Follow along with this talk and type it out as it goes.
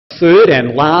third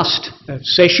and last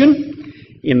session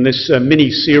in this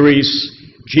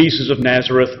mini-series, Jesus of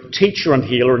Nazareth, Teacher and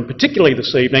Healer, and particularly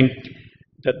this evening,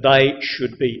 that they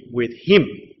should be with him.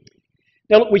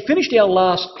 Now look, we finished our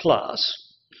last class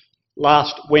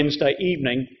last Wednesday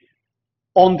evening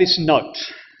on this note,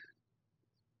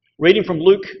 reading from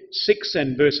Luke 6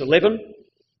 and verse 11,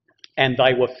 and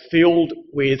they were filled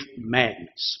with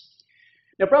madness.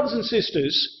 Now, brothers and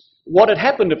sisters, what had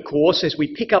happened, of course, as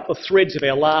we pick up the threads of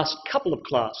our last couple of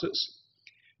classes,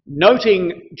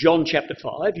 noting John chapter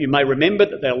 5, you may remember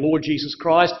that our Lord Jesus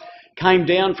Christ came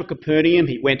down from Capernaum,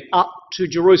 he went up to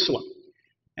Jerusalem.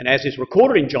 And as is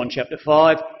recorded in John chapter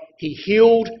 5, he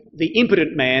healed the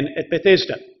impotent man at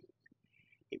Bethesda.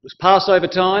 It was Passover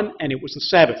time and it was the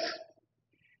Sabbath.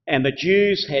 And the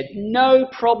Jews had no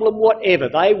problem whatever.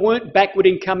 They weren't backward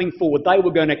in coming forward. They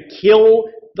were going to kill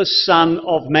the Son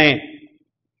of Man.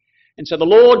 And so the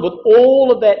Lord, with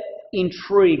all of that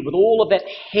intrigue, with all of that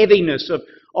heaviness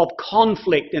of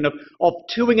conflict and of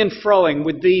toing and froing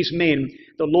with these men,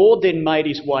 the Lord then made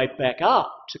his way back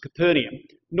up to Capernaum,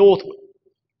 northward.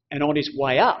 And on his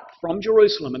way up from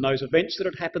Jerusalem and those events that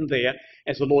had happened there,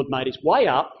 as the Lord made his way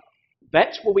up,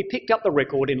 that's where we picked up the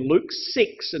record in Luke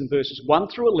 6 and verses 1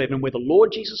 through 11, where the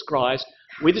Lord Jesus Christ,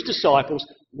 with his disciples,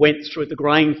 went through the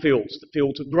grain fields, the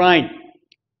fields of grain.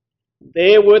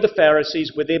 There were the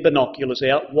Pharisees with their binoculars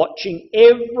out, watching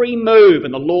every move,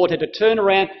 and the Lord had to turn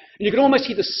around, and you can almost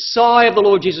hear the sigh of the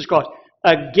Lord Jesus Christ.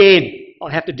 Again,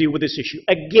 I have to deal with this issue.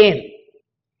 Again.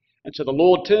 And so the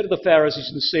Lord turned to the Pharisees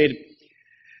and said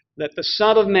that the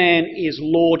Son of Man is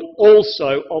Lord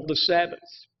also of the Sabbath.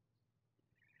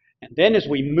 And then as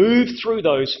we move through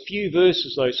those few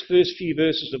verses, those first few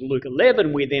verses of Luke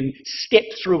 11, we then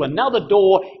stepped through another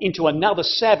door into another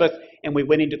Sabbath, and we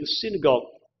went into the synagogue.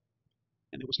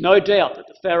 And there was no doubt that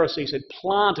the Pharisees had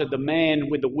planted the man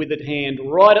with the withered hand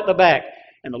right at the back.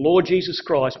 And the Lord Jesus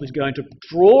Christ was going to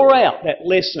draw out that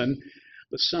lesson.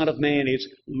 The Son of Man is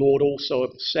Lord also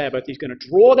of the Sabbath. He's going to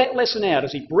draw that lesson out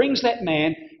as he brings that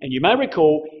man. And you may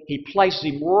recall, he places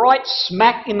him right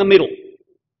smack in the middle.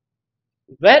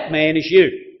 That man is you.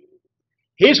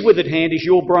 His withered hand is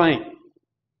your brain.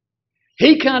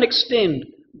 He can't extend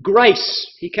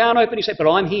grace. He can't open his hand. But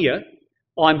I'm here.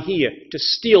 I'm here to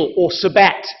still or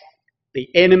sabbat the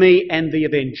enemy and the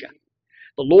avenger.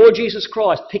 The Lord Jesus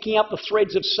Christ, picking up the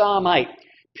threads of Psalm 8,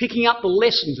 picking up the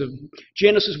lessons of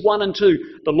Genesis 1 and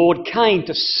 2, the Lord came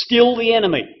to still the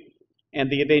enemy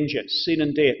and the avenger, sin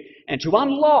and death, and to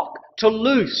unlock, to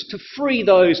loose, to free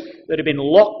those that have been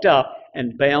locked up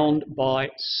and bound by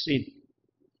sin.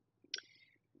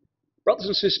 Brothers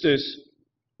and sisters,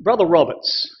 Brother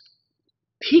Roberts,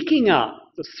 picking up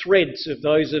the threads of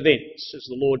those events as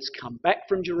the Lord's come back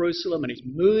from Jerusalem and he's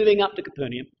moving up to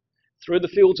Capernaum through the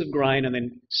fields of grain and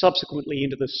then subsequently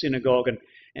into the synagogue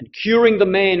and curing the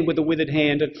man with the withered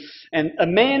hand. And a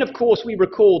man, of course, we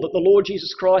recall that the Lord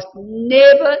Jesus Christ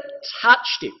never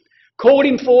touched him, called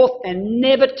him forth and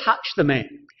never touched the man,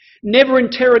 never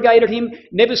interrogated him,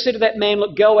 never said to that man,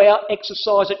 look, go out,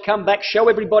 exercise it, come back, show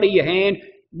everybody your hand,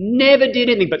 never did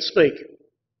anything but speak.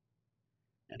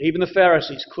 And even the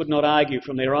Pharisees could not argue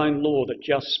from their own law that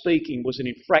just speaking was an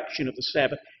infraction of the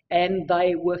Sabbath, and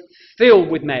they were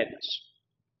filled with madness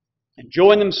and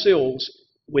joined themselves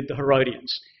with the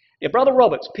Herodians. Now, Brother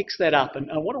Roberts picks that up,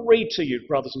 and I want to read to you,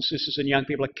 brothers and sisters and young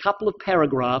people, a couple of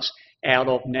paragraphs out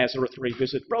of Nazareth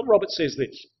Revisited. Brother Roberts says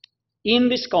this, in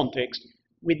this context,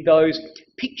 with those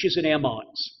pictures in our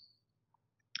minds.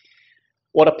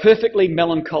 What a perfectly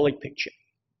melancholy picture.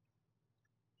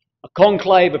 A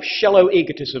conclave of shallow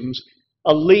egotisms,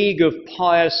 a league of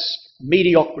pious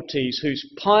mediocrities whose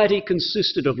piety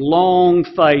consisted of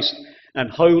long-faced and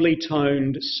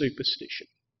holy-toned superstition.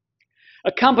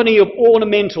 A company of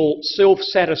ornamental,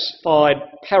 self-satisfied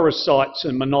parasites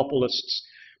and monopolists,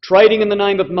 trading in the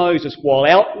name of Moses while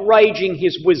outraging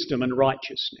his wisdom and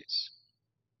righteousness.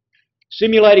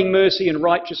 Simulating mercy and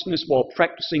righteousness while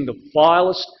practicing the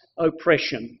vilest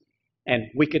oppression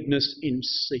and wickedness in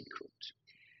secret.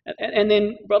 And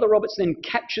then Brother Roberts then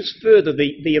captures further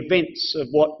the events of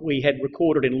what we had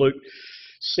recorded in Luke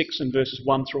 6 and verses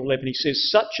 1 through 11. He says,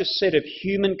 such a set of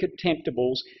human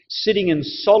contemptibles sitting in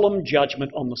solemn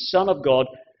judgment on the Son of God,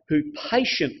 who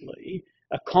patiently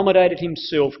accommodated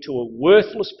himself to a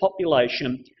worthless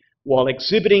population while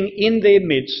exhibiting in their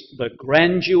midst the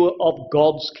grandeur of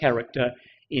God's character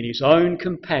in his own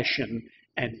compassion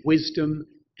and wisdom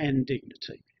and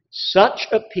dignity. Such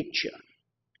a picture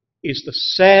is the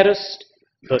saddest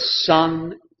the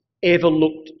Son ever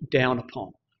looked down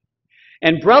upon.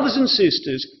 And brothers and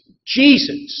sisters,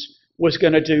 Jesus was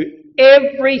going to do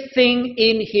everything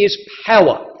in his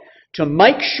power to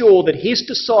make sure that his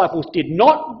disciples did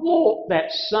not walk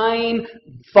that same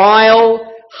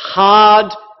vile,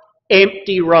 hard,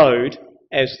 empty road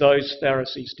as those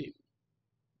Pharisees did.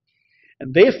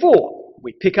 And therefore,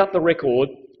 we pick up the record,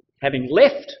 having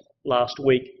left last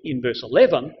week in verse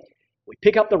 11, we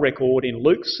pick up the record in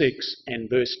Luke 6 and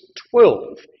verse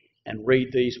 12 and read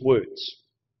these words.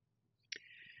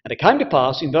 And it came to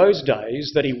pass in those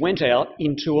days that he went out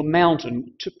into a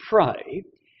mountain to pray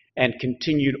and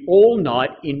continued all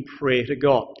night in prayer to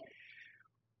God.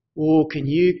 Oh, can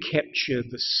you capture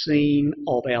the scene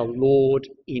of our Lord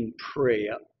in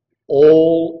prayer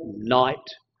all night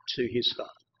to his Father?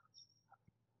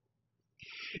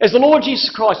 As the Lord Jesus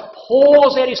Christ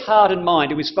pours out his heart and mind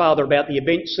to his Father about the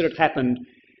events that had happened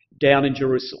down in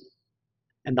Jerusalem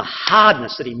and the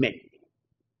hardness that he met.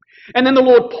 And then the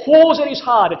Lord pours out his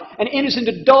heart and enters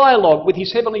into dialogue with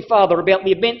his Heavenly Father about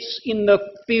the events in the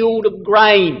field of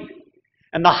grain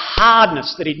and the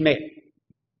hardness that he'd met.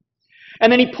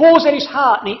 And then he pours out his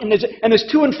heart and there's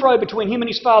to and fro between him and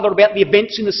his Father about the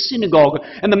events in the synagogue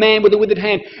and the man with the withered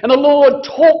hand. And the Lord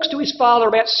talks to his Father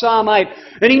about Psalm 8.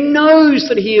 And he knows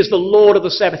that he is the Lord of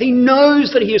the Sabbath. He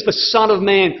knows that he is the Son of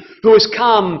Man who has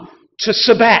come to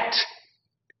Sabbat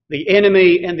the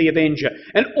enemy and the avenger.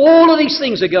 And all of these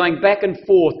things are going back and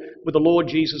forth with the Lord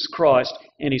Jesus Christ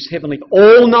and his heavenly...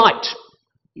 All night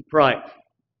he prayed.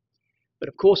 But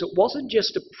of course it wasn't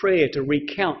just a prayer to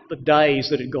recount the days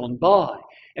that had gone by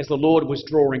as the Lord was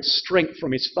drawing strength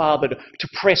from his Father to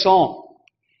press on.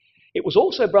 It was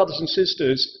also, brothers and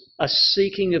sisters, a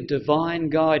seeking of divine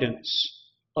guidance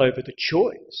over the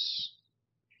choice.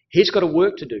 He's got a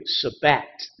work to do, Sabbat,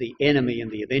 the enemy and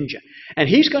the avenger. And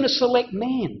he's going to select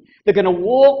men. They're going to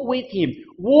walk with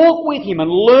him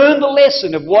and learn the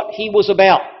lesson of what he was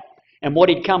about and what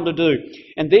he'd come to do.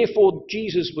 And therefore,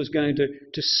 Jesus was going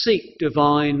to seek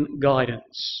divine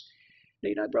guidance. Now,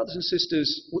 you know, brothers and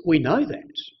sisters, we know that.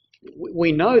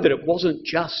 We know that it wasn't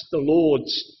just the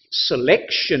Lord's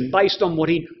selection based on what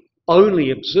he'd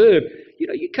only observed. You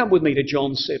know, you come with me to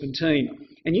John 17,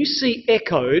 and you see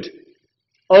echoed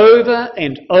over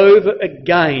and over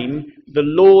again the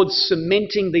Lord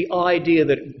cementing the idea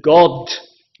that God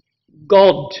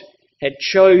had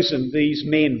chosen these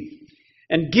men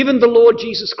and given the Lord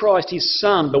Jesus Christ, his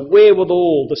Son, the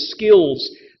wherewithal, the skills,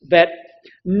 that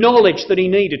knowledge that he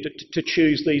needed to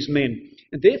choose these men.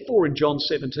 And therefore in John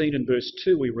 17 and verse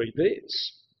 2 we read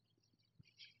this.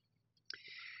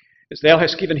 As thou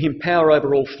hast given him power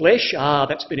over all flesh.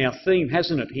 That's been our theme,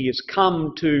 hasn't it? He has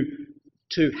come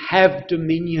to have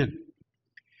dominion.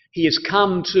 He has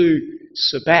come to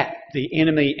Sabbat, the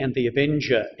enemy and the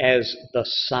avenger, as the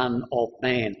Son of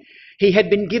Man. He had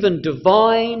been given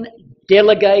divine,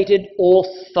 delegated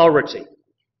authority.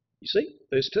 You see,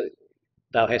 verse 2.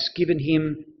 Thou hast given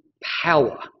him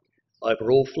power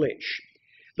over all flesh,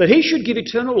 that he should give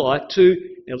eternal life to,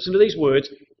 now listen to these words,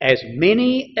 as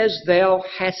many as thou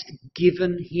hast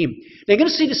given him. Now you're going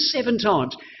to see this 7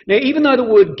 times. Now even though the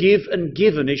word give and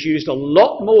given is used a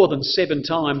lot more than 7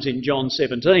 times in John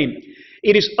 17,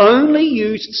 it is only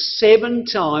used 7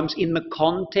 times in the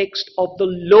context of the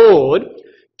Lord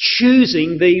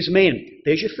choosing these men.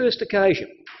 There's your first occasion.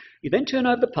 You then turn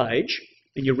over the page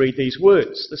and you read these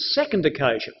words. The second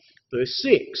occasion, verse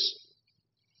 6.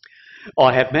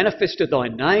 I have manifested thy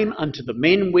name unto the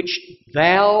men which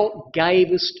thou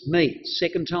gavest me.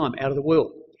 Second time out of the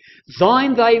world.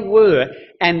 Thine they were,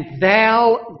 and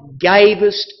thou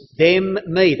gavest them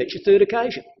me. That's your third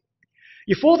occasion.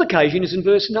 Your fourth occasion is in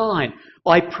verse 9.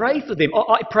 I pray for them.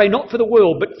 I pray not for the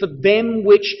world, but for them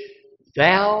which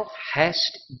thou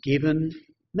hast given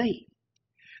me.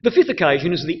 The fifth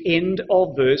occasion is the end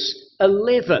of verse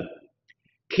 11.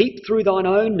 Keep through thine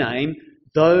own name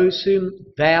those whom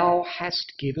thou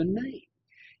hast given me.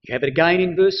 You have it again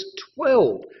in verse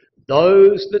 12.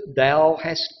 Those that thou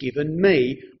hast given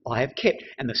me, I have kept.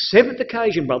 And the 7th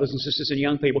occasion, brothers and sisters and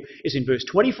young people, is in verse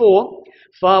 24.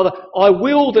 Father, I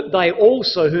will that they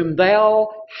also whom thou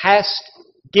hast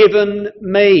given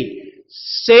me.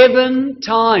 7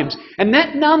 times. And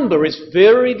that number is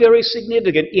very, very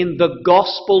significant in the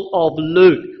Gospel of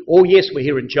Luke. Oh yes, we're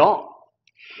here in John.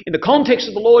 In the context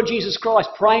of the Lord Jesus Christ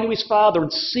praying to his Father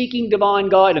and seeking divine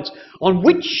guidance on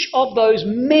which of those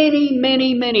many,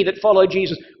 many, many that follow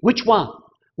Jesus, which one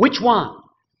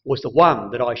was the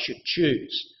one that I should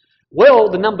choose?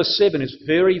 Well, the number 7 is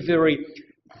very, very,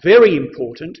 very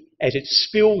important as it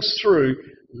spills through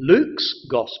Luke's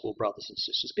Gospel, brothers and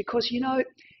sisters, because, you know,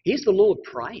 here's the Lord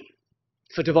praying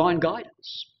for divine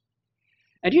guidance.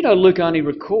 And you know, Luke only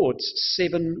records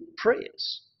 7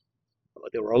 prayers.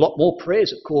 There were a lot more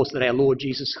prayers, of course, that our Lord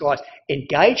Jesus Christ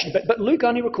engaged in, but Luke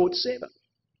only records 7.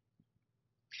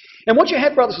 And what you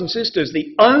have, brothers and sisters,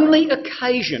 the only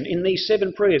occasion in these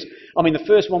 7 prayers, I mean, the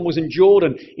first one was in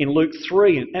Jordan in Luke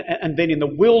 3, and then in the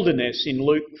wilderness in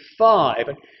Luke 5,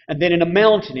 and then in a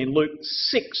mountain in Luke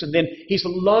 6, and then he's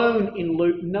alone in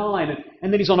Luke 9,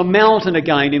 and then he's on a mountain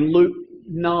again in Luke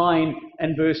 9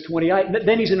 and verse 28.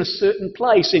 Then he's in a certain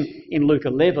place in Luke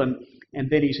 11, and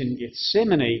then he's in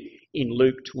Gethsemane in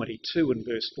Luke 22 and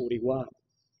verse 41.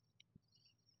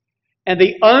 And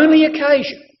the only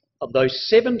occasion of those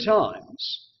 7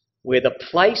 times where the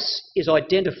place is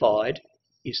identified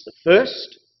is the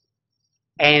first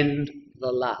and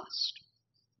the last.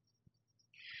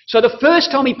 So the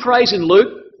first time he prays in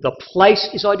Luke, the place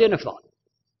is identified.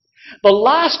 The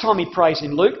last time he prays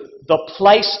in Luke, the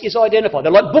place is identified.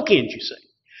 They're like bookends, you see.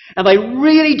 And they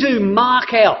really do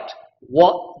mark out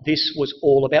what this was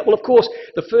all about. Well, of course,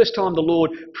 the first time the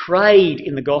Lord prayed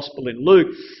in the Gospel in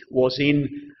Luke was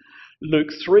in Luke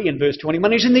 3 and verse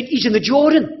 21. He's in the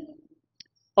Jordan.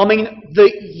 I mean,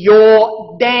 the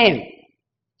Jordan.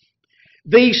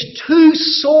 These 2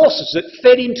 sources that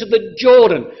fed into the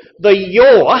Jordan. The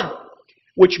Yor,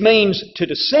 which means to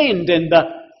descend, and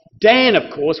the Dan,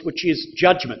 of course, which is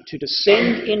judgment, to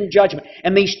descend in judgment.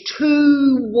 And these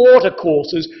 2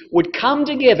 watercourses would come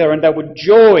together and they would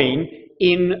join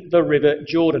in the river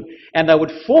Jordan. And they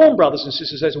would form, brothers and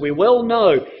sisters, as we well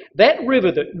know, that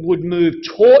river that would move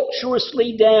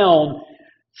tortuously down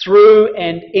through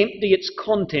and empty its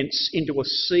contents into a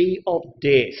sea of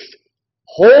death,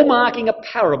 hallmarking a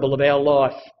parable of our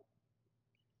life.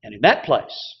 And in that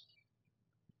place,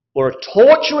 where a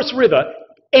tortuous river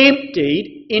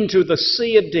emptied into the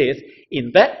sea of death,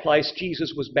 in that place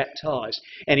Jesus was baptized.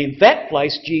 And in that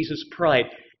place Jesus prayed.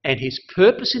 And his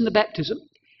purpose in the baptism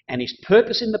and his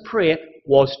purpose in the prayer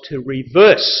was to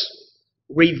reverse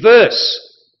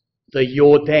the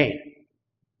Jordan,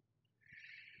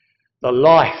 the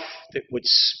life that would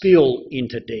spill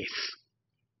into death.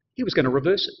 He was going to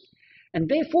reverse it. And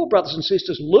therefore, brothers and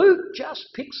sisters, Luke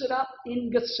just picks it up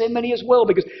in Gethsemane as well,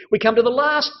 because we come to the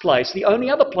last place, the only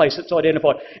other place that's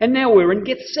identified. And now we're in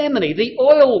Gethsemane, the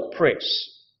oil press.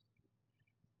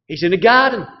 He's in a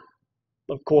garden.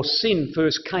 Of course, sin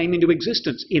first came into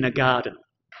existence in a garden.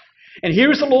 And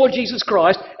here is the Lord Jesus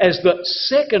Christ as the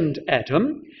second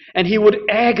Adam, and he would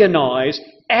agonize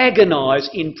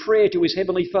in prayer to his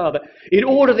heavenly Father in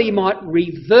order that he might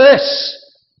reverse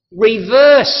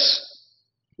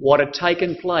what had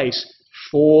taken place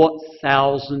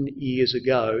 4,000 years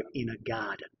ago in a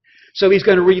garden. So he's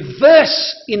going to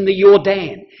reverse in the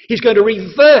Jordan. He's going to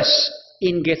reverse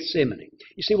in Gethsemane.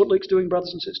 You see what Luke's doing,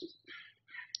 brothers and sisters?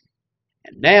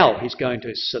 And now he's going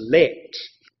to select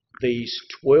these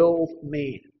 12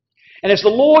 men. And as the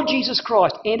Lord Jesus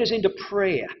Christ enters into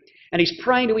prayer, and he's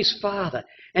praying to his Father,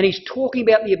 and he's talking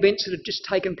about the events that have just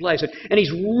taken place, and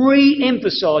he's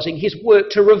re-emphasising his work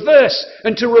to reverse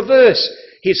and to reverse.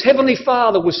 His heavenly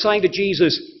Father was saying to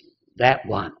Jesus, that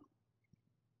one.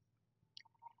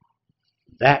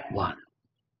 That one.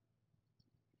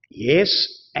 Yes,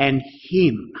 and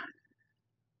him.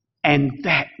 And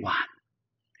that one.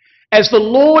 As the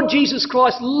Lord Jesus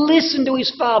Christ listened to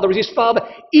his Father, as his Father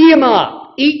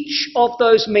earmarked each of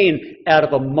those men out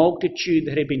of a multitude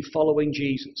that had been following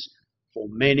Jesus for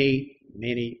many,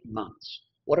 many months.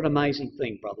 What an amazing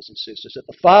thing, brothers and sisters, that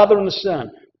the Father and the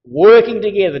Son working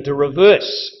together to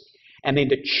reverse and then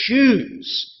to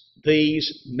choose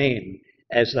these men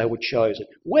as they were chosen.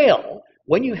 Well,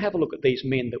 when you have a look at these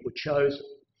men that were chosen,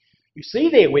 you see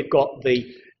there we've got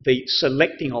the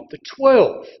selecting of the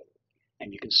 12.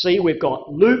 And you can see we've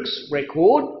got Luke's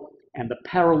record, and the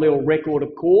parallel record,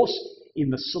 of course,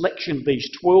 in the selection of these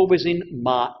 12 is in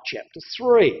Mark chapter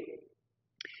 3.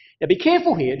 Now be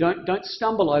careful here, don't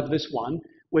stumble over this one.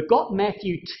 We've got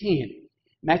Matthew 10.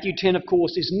 Matthew 10, of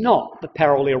course, is not the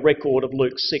parallel record of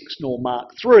Luke 6 nor Mark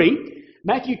 3.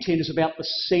 Matthew 10 is about the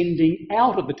sending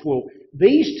out of the 12.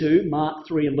 These two, Mark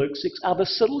 3 and Luke 6, are the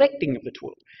selecting of the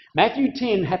 12. Matthew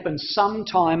 10 happens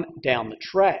sometime down the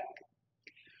track.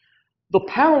 The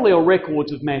parallel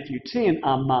records of Matthew 10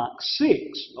 are Mark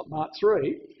 6, not Mark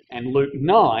 3, and Luke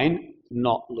 9,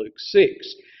 not Luke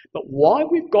 6. But why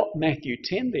we've got Matthew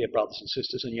 10 there, brothers and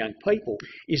sisters and young people,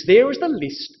 is there is the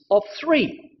list of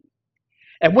 3.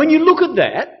 And when you look at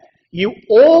that, you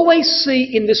always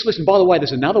see in this list, and by the way,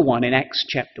 there's another one in Acts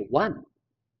chapter 1.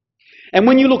 And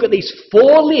when you look at these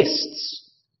 4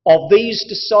 lists of these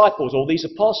disciples or these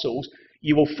apostles,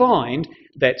 you will find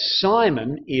that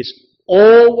Simon is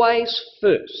always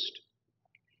first,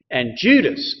 and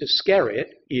Judas Iscariot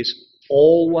is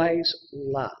always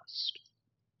last.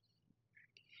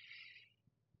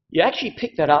 You actually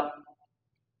pick that up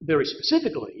very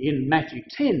specifically in Matthew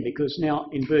 10, because now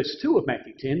in verse 2 of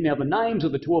Matthew 10, now the names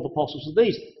of the 12 apostles are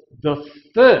these: the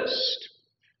first.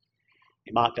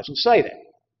 And Mark doesn't say that.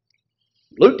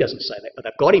 Luke doesn't say that, but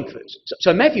they've got him first.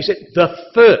 So Matthew said, the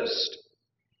first.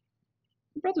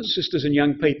 Brothers and sisters and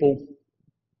young people,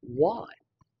 why?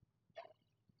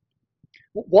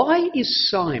 Why is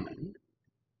Simon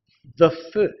the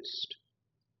first?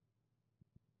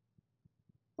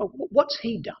 Well, what's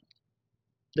he done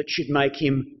that should make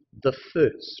him the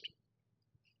first?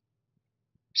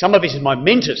 Some of his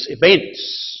momentous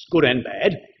events, good and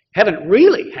bad, haven't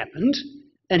really happened,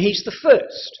 and he's the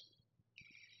first.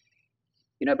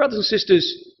 You know, brothers and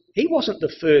sisters, he wasn't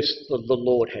the first that the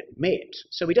Lord had met,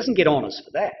 so he doesn't get honours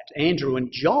for that. Andrew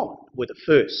and John were the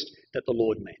first that the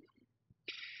Lord met.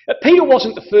 Peter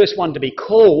wasn't the first one to be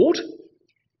called,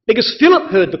 because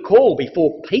Philip heard the call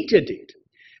before Peter did.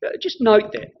 Just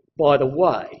note that, by the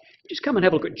way. Just come and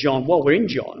have a look at John. While we're in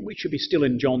John, we should be still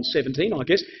in John 17, I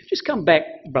guess. Just come back,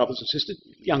 brothers and sisters,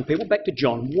 young people, back to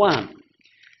John 1.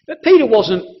 But Peter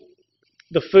wasn't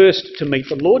the first to meet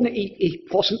the Lord, and he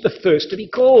wasn't the first to be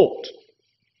called.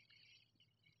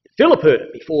 Philip heard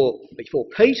it before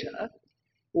Peter.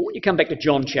 Well, when you come back to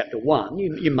John chapter 1,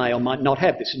 you may or might not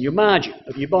have this in your margin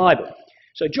of your Bible.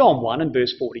 So John 1 and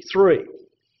verse 43,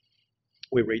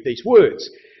 we read these words.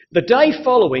 The day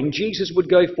following, Jesus would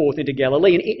go forth into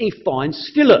Galilee, and he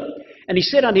finds Philip. And he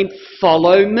said unto him,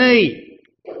 follow me.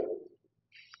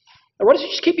 All right, so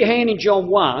just keep your hand in John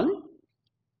 1.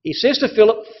 He says to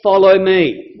Philip, follow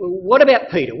me. Well, what about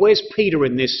Peter? Where's Peter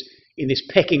in this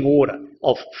pecking order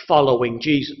of following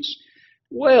Jesus?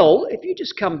 Well, if you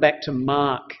just come back to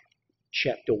Mark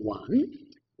chapter 1,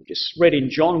 we just read in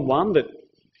John 1 that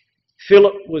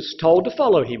Philip was told to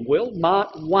follow him. Well, Mark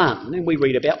 1, and we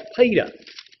read about Peter.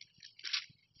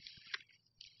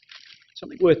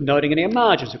 Something worth noting in our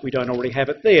margins if we don't already have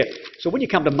it there. So when you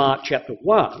come to Mark chapter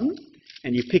 1,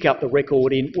 and you pick up the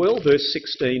record in, well, verse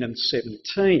 16 and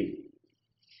 17.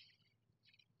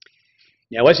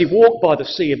 Now, as he walked by the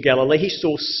Sea of Galilee, he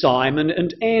saw Simon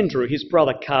and Andrew, his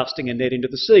brother, casting a net into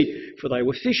the sea, for they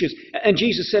were fishers. And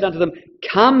Jesus said unto them,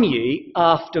 come ye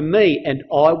after me, and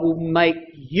I will make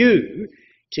you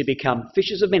to become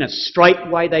fishers of men. And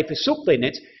straightway they forsook their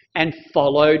nets and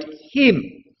followed him.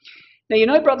 Now, you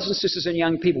know, brothers and sisters and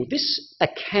young people, this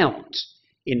account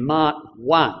in Mark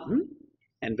 1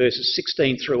 and verses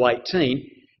 16 through 18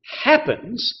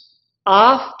 happens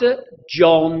after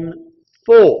John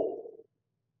 4. All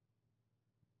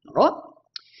right?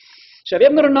 So if you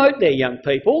haven't got a note there, young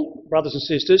people, brothers and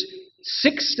sisters,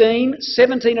 16,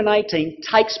 17 and 18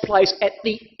 takes place at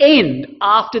the end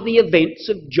after the events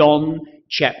of John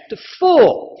chapter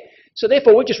 4. So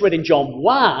therefore we just read in John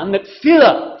 1 that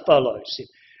Philip follows him.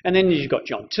 And then you've got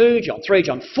John 2, John 3,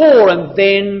 John 4, and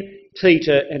then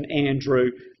Peter and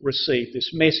Andrew receive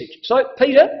this message. So,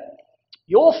 Peter,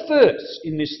 you're first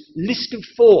in this list of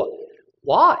 4.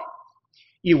 Why?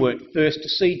 You weren't first to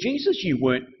see Jesus. You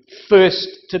weren't first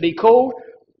to be called.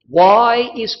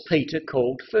 Why is Peter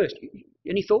called first?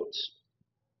 Any thoughts?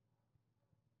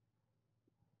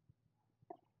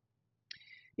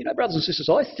 You know, brothers and sisters,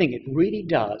 I think it really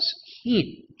does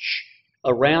hinge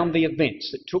around the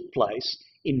events that took place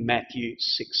in Matthew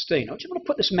 16. I just want to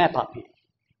put this map up here.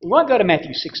 We won't go to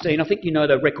Matthew 16. I think you know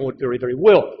the record very, very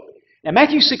well. Now,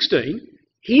 Matthew 16,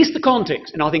 here's the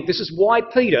context, and I think this is why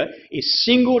Peter is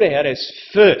singled out as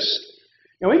first.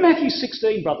 Now, in Matthew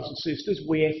 16, brothers and sisters,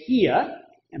 we're here,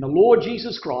 and the Lord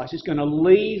Jesus Christ is going to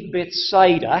leave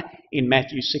Bethsaida in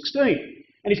Matthew 16.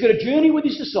 And he's got a journey with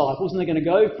his disciples, and they're going to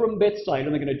go from Bethsaida,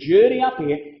 and they're going to journey up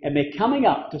here, and they're coming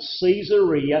up to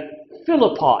Caesarea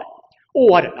Philippi.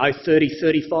 Oh, I don't know, 30,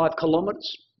 35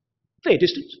 kilometres. Fair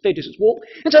distance walk.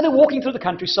 And so they're walking through the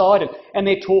countryside and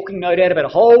they're talking, no doubt, about a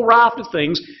whole raft of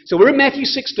things. So we're in Matthew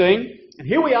 16, and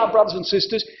here we are, brothers and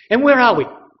sisters, and where are we?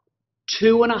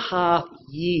 2.5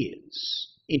 years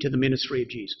into the ministry of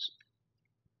Jesus.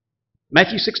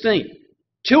 Matthew 16,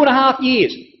 2.5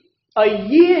 years. A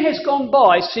year has gone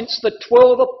by since the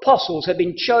 12 apostles have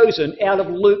been chosen out of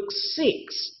Luke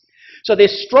 6. So they're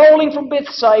strolling from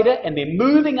Bethsaida and they're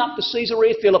moving up to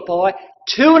Caesarea Philippi.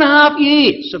 2.5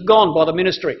 years have gone by the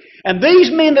ministry. And these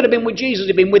men that have been with Jesus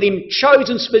have been with him,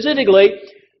 chosen specifically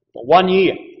for 1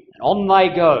 year. And on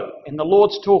they go. And the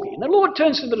Lord's talking. And the Lord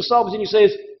turns to the disciples and he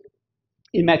says,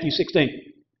 in Matthew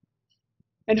 16,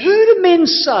 and who do men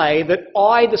say that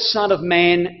I, the Son of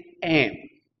Man, am?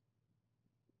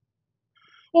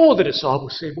 All the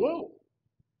disciples said, well,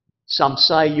 some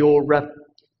say you're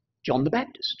John the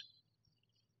Baptist.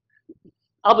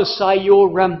 Others say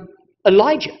you're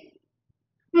Elijah.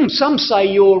 Some say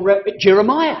you're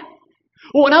Jeremiah.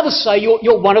 Or and others say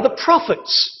you're one of the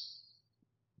prophets.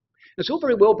 It's all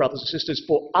very well, brothers and sisters,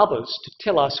 for others to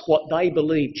tell us what they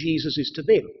believe Jesus is to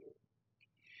them.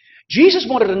 Jesus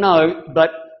wanted to know,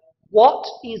 but what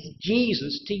is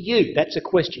Jesus to you? That's a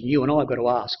question you and I have got to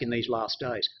ask in these last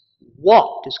days.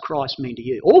 What does Christ mean to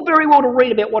you? All very well to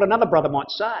read about what another brother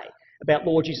might say about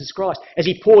Lord Jesus Christ as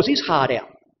he pours his heart out,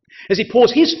 as he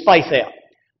pours his faith out.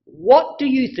 What do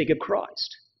you think of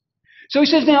Christ? So he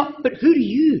says, now, but who do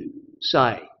you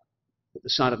say that the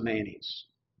Son of Man is?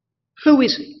 Who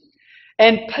is he?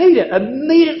 And Peter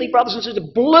immediately, brothers and sisters,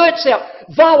 blurts out,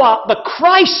 "Thou art the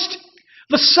Christ,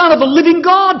 the Son of the living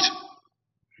God."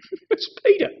 It's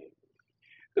Peter,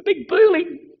 the big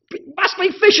burly, must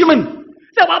be fisherman.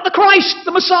 "Thou art the Christ,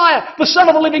 the Messiah, the Son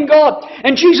of the living God."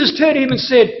 And Jesus turned to him and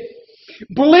said,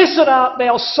 "Blessed art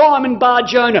thou, Simon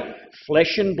Bar-Jonah.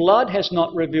 Flesh and blood has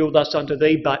not revealed us unto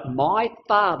thee, but my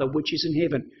Father which is in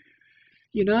heaven."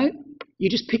 You know, you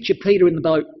just picture Peter in the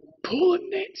boat, pulling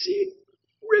nets in,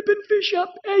 ripping fish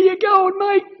up. "How you going,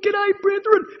 mate? G'day,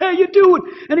 brethren. How you doing?"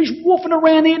 And he's waffling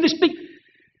around there in this big...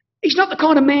 He's not the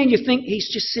kind of man you think he's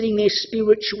just sitting there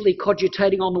spiritually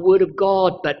cogitating on the Word of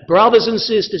God. But brothers and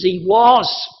sisters, he was.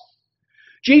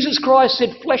 Jesus Christ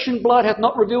said, "Flesh and blood hath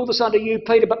not revealed this unto you,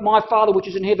 Peter, but my Father which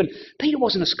is in heaven." Peter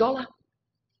wasn't a scholar.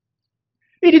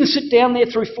 He didn't sit down there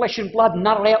through flesh and blood and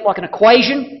nut it out like an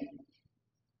equation.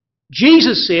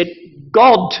 Jesus said,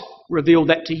 God revealed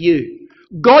that to you.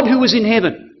 God who was in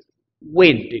heaven.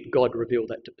 When did God reveal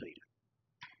that to Peter?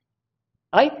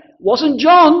 Wasn't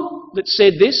John that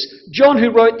said this. John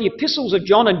who wrote the epistles of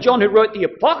John and John who wrote the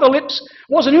Apocalypse,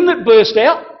 wasn't him that burst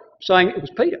out saying it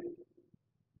was Peter.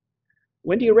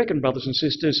 When do you reckon, brothers and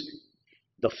sisters,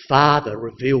 the Father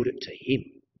revealed it to him?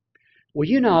 Well,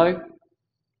 you know,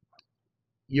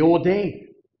 you're there.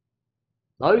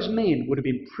 Those men would have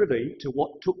been privy to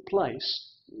what took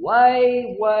place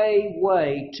way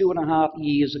 2.5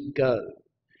 years ago.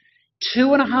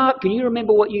 2.5, can you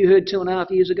remember what you heard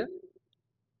 2.5 years ago?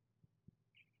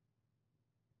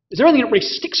 Is there anything that really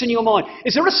sticks in your mind?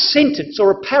 Is there a sentence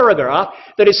or a paragraph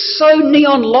that is so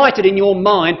neon lighted in your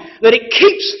mind that it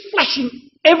keeps flashing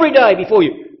every day before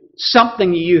you?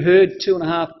 Something you heard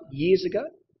 2.5 years ago?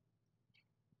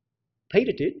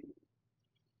 Peter did.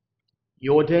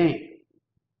 You're Dan.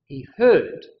 He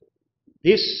heard,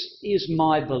 "This is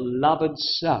my beloved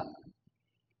Son,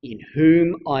 in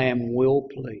whom I am well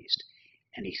pleased."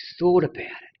 And he thought about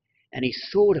it, and he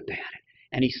thought about it,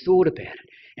 and he thought about it.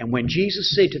 And when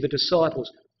Jesus said to the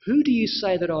disciples, "Who do you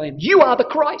say that I am?" "You are the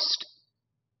Christ.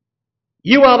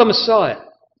 You are the Messiah,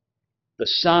 the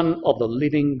Son of the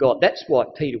living God." That's why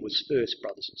Peter was first,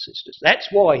 brothers and sisters. That's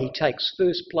why he takes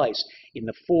first place in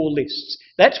the 4 lists.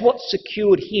 That's what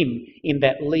secured him in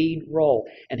that lead role.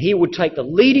 And he would take the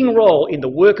leading role in the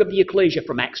work of the ecclesia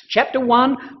from Acts chapter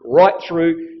 1 right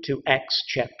through to Acts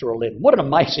chapter 11. What an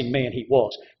amazing man he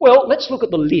was. Well, let's look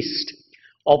at the list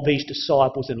of these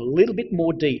disciples in a little bit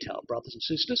more detail, brothers and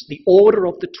sisters. The order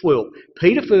of the 12.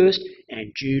 Peter first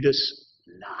and Judas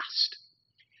last.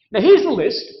 Now here's the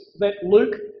list that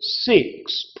Luke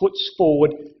 6 puts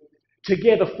forward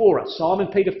together for us. Simon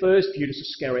Peter first, Judas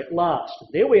Iscariot last.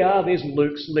 There we are, there's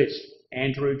Luke's list.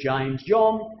 Andrew, James,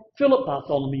 John, Philip,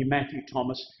 Bartholomew, Matthew,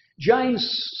 Thomas, James,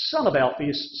 son of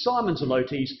Alphaeus, Simon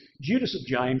Zelotes, Judas of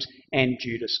James, and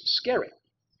Judas Iscariot.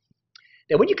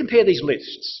 Now when you compare these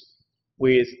lists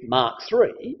with Mark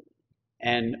 3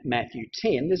 and Matthew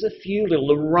 10, there's a few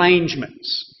little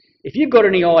arrangements. If you've got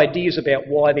any ideas about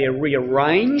why they're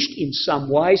rearranged in some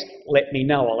ways, let me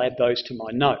know. I'll add those to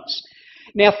my notes.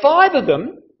 Now, 5 of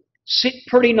them sit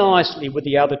pretty nicely with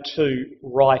the other 2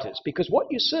 writers, because what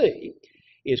you see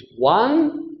is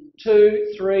 1,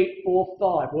 2, 3, 4,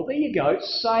 5. Well, there you go,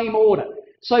 same order.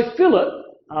 So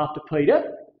Philip, after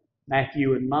Peter,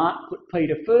 Matthew and Mark put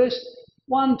Peter first.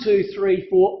 1, 2, 3,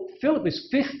 4. Philip is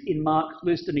 5th in Mark's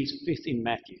list and he's 5th in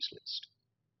Matthew's list.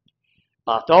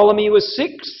 Bartholomew was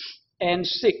 6th and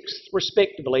 6th,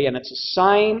 respectively, and it's the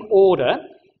same order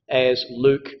as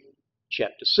Luke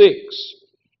chapter 6.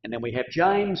 And then we have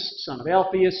James, son of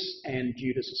Alphaeus, and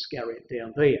Judas Iscariot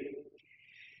down there.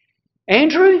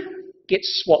 Andrew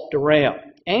gets swapped around.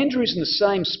 Andrew's in the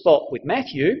same spot with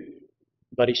Matthew,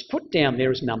 but he's put down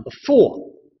there as number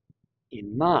 4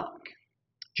 in Mark.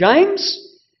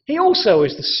 James, he also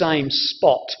is the same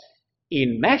spot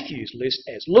in Matthew's list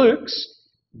as Luke's,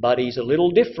 but he's a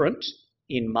little different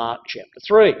in Mark chapter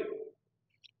 3.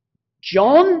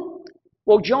 John,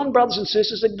 well, John, brothers and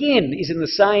sisters, again, is in the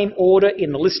same order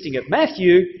in the listing of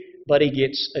Matthew, but he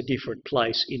gets a different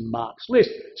place in Mark's list.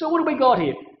 So what do we got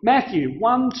here? Matthew,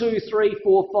 1, 2, 3,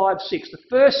 4, 5, 6. The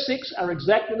first 6 are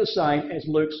exactly the same as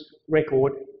Luke's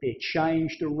record they're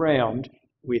changed around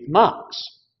with Mark's.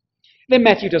 Then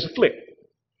Matthew does a flip,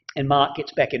 and Mark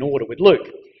gets back in order with Luke.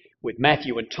 With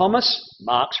Matthew and Thomas,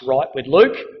 Mark's right with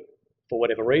Luke, for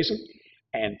whatever reason,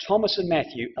 and Thomas and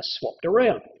Matthew are swapped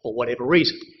around, for whatever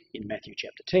reason, in Matthew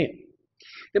chapter 10.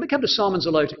 Then we come to Simon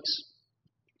Zelotes.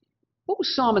 What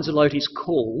was Simon Zelotes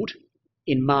called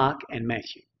in Mark and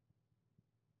Matthew?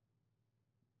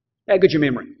 How good's your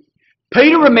memory?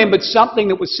 Peter remembered something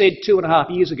that was said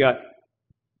 2.5 years ago.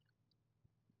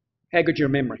 How good's your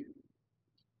memory?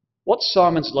 What's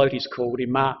Simon Zelotes called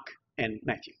in Mark and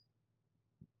Matthew?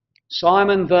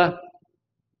 Simon the...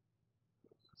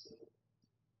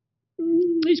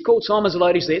 He's called Simon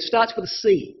Zelotes there. It starts with a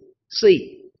C.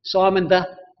 C. Simon the...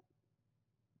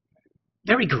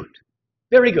 Very good.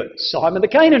 Very good. Simon the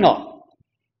Canaanite.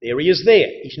 There he is there.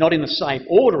 He's not in the same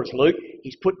order as Luke.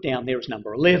 He's put down there as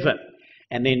number 11.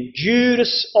 And then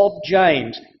Judas of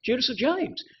James. Judas of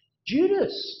James.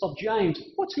 Judas of James.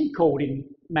 What's he called in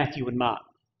Matthew and Mark?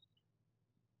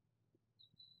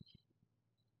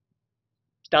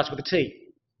 Starts with a T.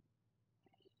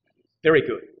 Very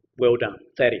good. Well done.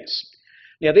 Thaddeus.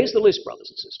 Now there's the list, brothers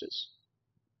and sisters.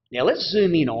 Now let's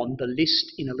zoom in on the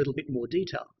list in a little bit more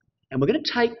detail. And we're going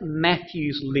to take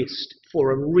Matthew's list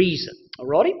for a reason.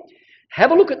 Alrighty?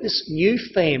 Have a look at this new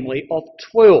family of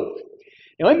 12.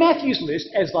 Now in Matthew's list,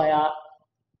 as they are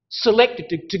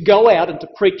selected to go out and to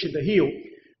preach at the hill,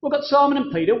 we've got Simon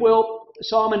and Peter. Well,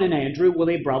 Simon and Andrew, well,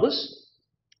 they're brothers.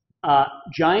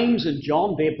 James and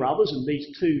John, they're brothers, and these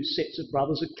two sets of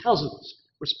brothers are cousins,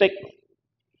 respectively.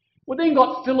 We've then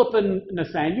got Philip and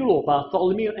Nathaniel, or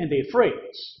Bartholomew, and their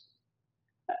friends.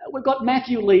 We've got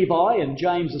Matthew, Levi, and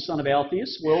James, the son of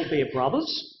Alphaeus. Well, they're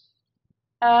brothers.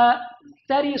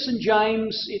 Thaddeus and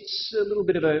James, it's a little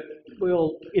bit of a,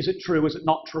 well, is it true, is it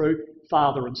not true,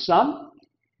 father and son.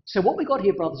 So what we've got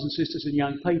here, brothers and sisters and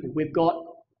young people, we've got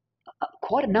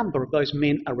quite a number of those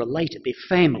men are related, they're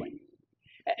family.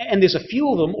 And there's a few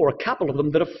of them, or a couple of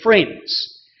them, that are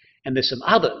friends. And there's some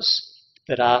others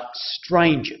that are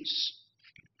strangers.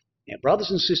 Now,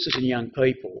 brothers and sisters and young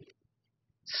people,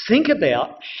 think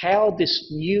about how this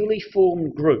newly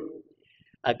formed group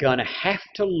are going to have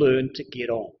to learn to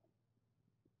get on.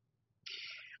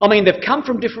 I mean, they've come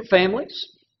from different families.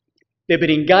 They've been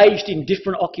engaged in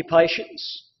different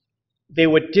occupations.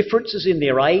 There were differences in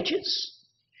their ages.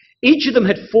 Each of them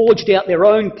had forged out their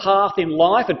own path in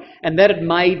life, and that had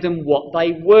made them what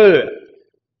they were.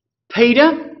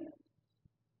 Peter,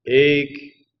 big,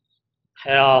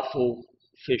 powerful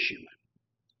fisherman.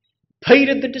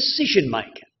 Peter, the decision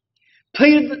maker.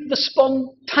 Peter, the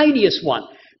spontaneous one.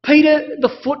 Peter,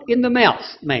 the foot in the mouth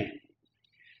man.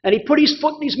 And he put his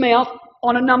foot in his mouth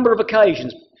on a number of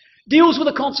occasions. Deals with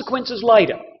the consequences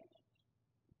later.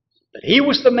 But he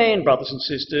was the man, brothers and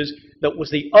sisters, that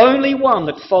was the only one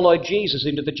that followed Jesus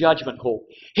into the judgment hall.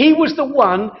 He was the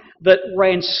one that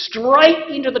ran straight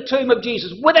into the tomb of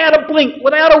Jesus without a blink,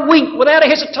 without a wink, without a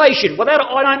hesitation, without a,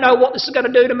 I don't know what this is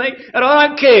going to do to me, and I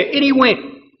don't care. And he went.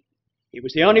 He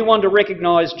was the only one to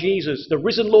recognise Jesus, the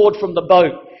risen Lord, from the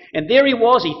boat. And there he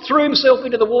was. He threw himself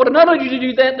into the water. Not only did he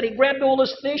do that, but he grabbed all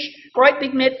this fish, great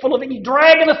big net full of it. He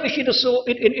dragged the fish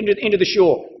into the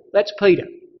shore. That's Peter.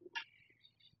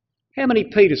 How many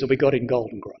Peters have we got in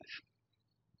Golden Grove?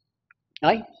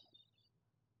 Eh?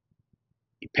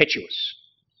 Impetuous.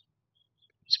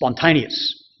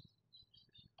 Spontaneous.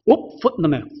 Whoop, foot in the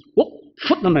mouth. Whoop,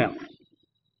 foot in the mouth.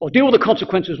 I'll deal with the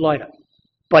consequences later.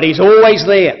 But he's always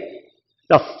there.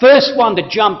 The first one to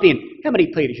jump in. How many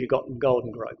Peters you got in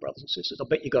Golden Grove, brothers and sisters? I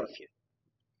bet you got a few.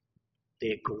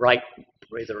 They're great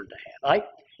brethren to have, eh?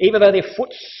 Even though their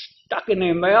foot's stuck in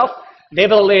their mouth,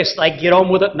 nevertheless, they get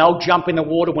on with it and they'll jump in the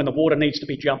water when the water needs to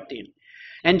be jumped in.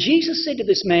 And Jesus said to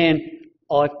this man,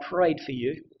 I've prayed for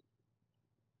you.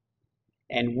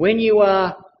 And when you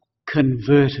are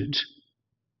converted,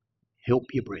 help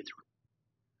your brethren.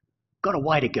 Got a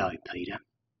way to go, Peter.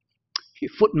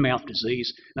 Your foot and mouth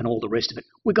disease and all the rest of it,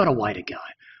 we've got a way to go.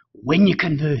 When you're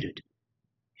converted,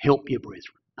 help your brethren.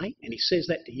 Eh? And he says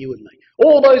that to you and me.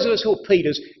 All those of us who are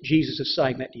Peters, Jesus is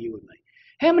saying that to you and me.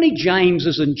 How many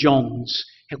Jameses and Johns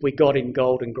have we got in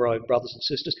Golden Grove, brothers and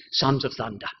sisters? Sons of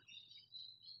thunder.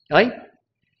 Eh?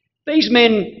 These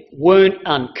men weren't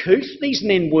uncouth. These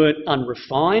men weren't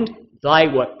unrefined. They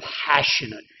were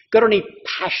passionate. Got any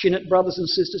passionate brothers and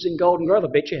sisters in Golden Grove? I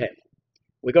bet you have.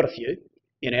 We've got a few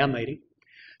in our meeting.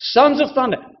 Sons of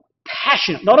thunder.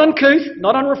 Passionate. Not uncouth,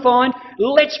 not unrefined.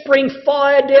 Let's bring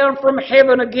fire down from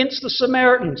heaven against the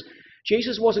Samaritans.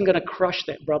 Jesus wasn't going to crush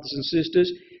that, brothers and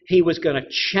sisters. He was going to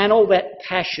channel that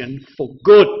passion for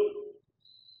good.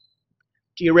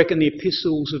 Do you reckon the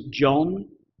epistles of John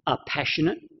are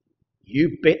passionate?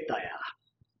 You bet they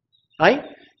are. Hey?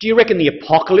 Do you reckon the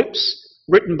apocalypse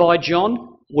written by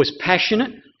John was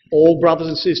passionate? All brothers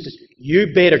and sisters. You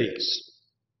bet it is.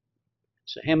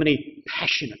 So how many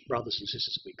passionate brothers and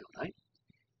sisters have we got, eh?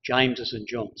 Jameses and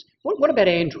Johns. What about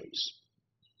Andrews?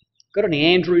 Got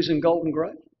any Andrews in Golden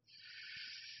Grove?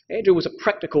 Andrew was a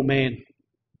practical man.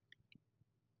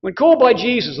 When called by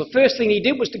Jesus, the first thing he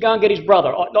did was to go and get his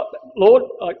brother. Lord,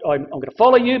 I'm going to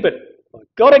follow you, but I've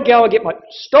got to go and get my...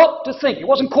 Stop to think. He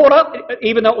wasn't caught up,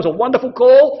 even though it was a wonderful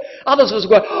call. Others of us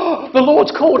go, oh, the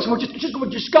Lord's called us. We'll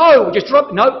just go. We'll just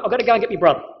drop... No, I've got to go and get my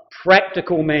brother.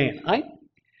 Practical man, eh?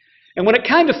 And when it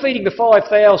came to feeding the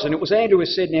 5,000, it was Andrew who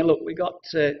said, now look, we got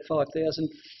 5,000,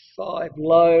 5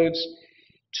 loaves,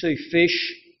 2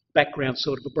 fish, background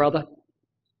sort of a brother.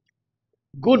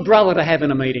 Good brother to have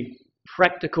in a meeting.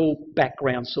 Practical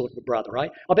background sort of a brother, eh?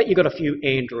 I bet you've got a few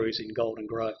Andrews in Golden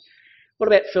Grove. What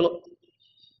about Philip?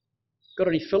 Got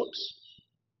any Philips?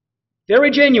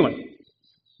 Very genuine,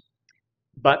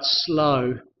 but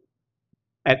slow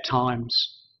at times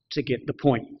to get the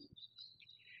point.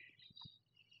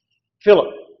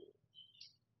 Philip,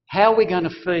 how are we going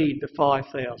to feed the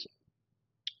 5,000?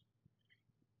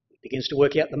 Begins to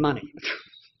work out the money.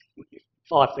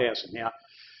 5,000 now.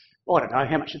 I don't know,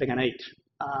 how much are they going to eat?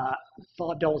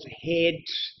 $5 a head,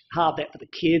 half that for the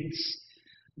kids,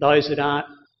 those that aren't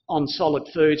on solid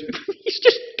foods. He's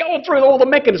just going through all the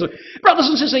mechanisms. Brothers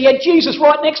and sisters, he had Jesus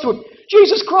right next to him.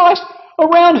 Jesus Christ,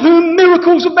 around whom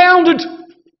miracles abounded.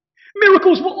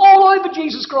 Miracles were all over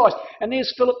Jesus Christ. And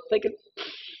there's Philip thinking,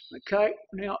 okay,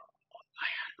 now,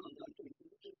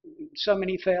 so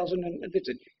many thousand. And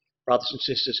brothers and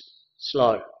sisters,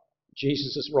 slow.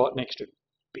 Jesus is right next to him.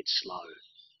 Bit slow,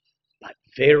 but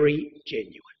very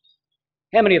genuine.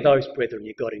 How many of those brethren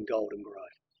you got in Golden Grove?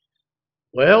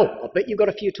 Well, I bet you've got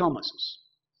a few Thomases.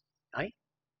 Eh?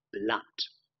 Blunt.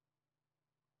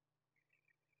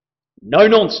 No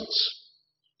nonsense.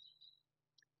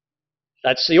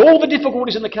 They'd see all the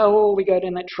difficulties in the car. Oh, we go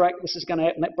down that track, this is going to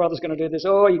happen, that brother's going to do this.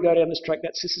 Oh, you go down this track,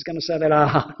 that sister's going to say that.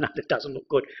 No, that doesn't look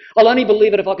good. I'll only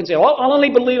believe it if I can see it. I'll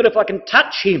only believe it if I can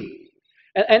touch him.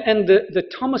 And the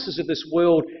Thomases of this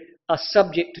world are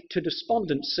subject to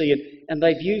despondency, and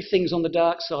they view things on the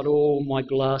dark side. Oh, my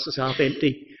glass is half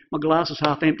empty. My glass is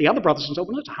half empty. Other brothers and sisters,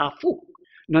 well, it's half full.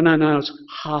 No, it's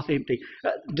half empty.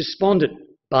 Despondent,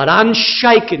 but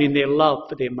unshaken in their love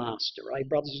for their master, eh,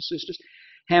 brothers and sisters?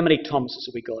 How many Thomases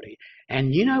have we got here?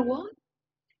 And you know what?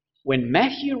 When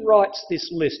Matthew writes this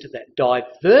list of that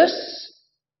diverse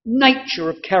nature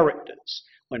of characters,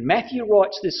 when Matthew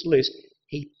writes this list,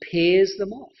 he pairs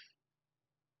them off.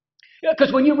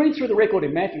 Because when you read through the record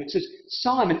in Matthew, it says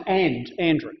Simon and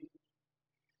Andrew,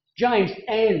 James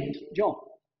and John,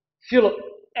 Philip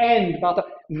and Martha.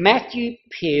 Matthew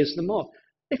pairs them off.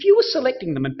 If you were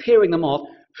selecting them and pairing them off,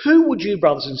 who would you,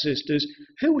 brothers and sisters,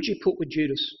 who would you put with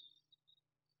Judas?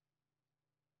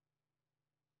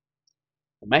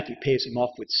 Well, Matthew pairs him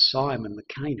off with Simon the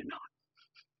Canaanite.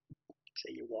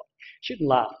 Tell you what, shouldn't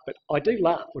laugh, but I do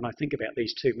laugh when I think about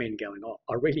these two men going off.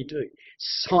 I really do.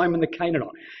 Simon the Canaanite.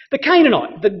 The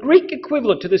Canaanite, the Greek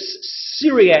equivalent to this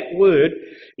Syriac word,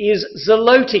 is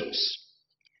Zelotes.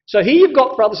 So here you've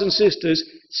got, brothers and sisters,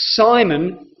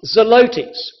 Simon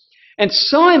Zelotes. And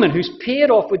Simon, who's paired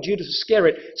off with Judas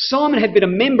Iscariot, Simon had been a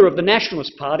member of the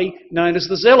Nationalist Party known as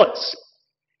the Zealots.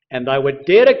 And they were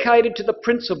dedicated to the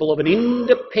principle of an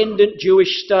independent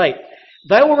Jewish state.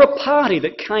 They were a party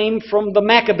that came from the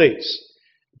Maccabees.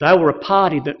 They were a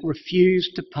party that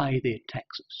refused to pay their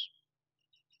taxes.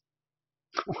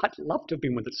 I'd love to have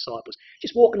been with the disciples,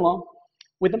 just walking along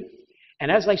with them. And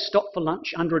as they stopped for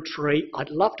lunch under a tree, I'd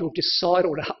love to have just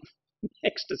sidled up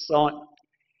next to Simon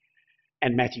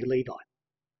and Matthew Levi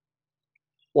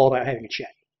while they were having a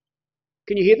chat.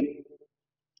 Can you hear them?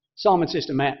 Simon says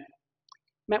to Matt,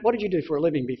 what did you do for a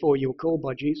living before you were called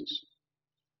by Jesus?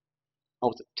 I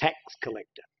was a tax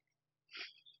collector.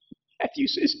 Matthew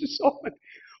says to Simon,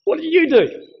 what did you do?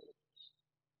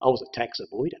 I was a tax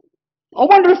avoider. I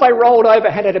wonder if they rolled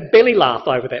over, had a belly laugh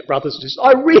over that, brothers and sisters.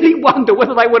 I really wonder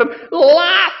whether they would have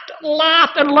laughed.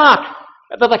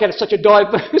 That they had such a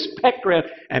diverse background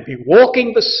and be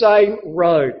walking the same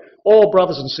road. All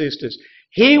brothers and sisters.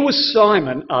 Here was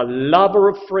Simon, a lover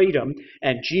of freedom,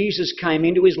 and Jesus came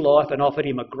into his life and offered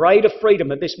him a greater freedom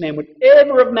than this man would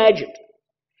ever have imagined.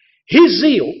 His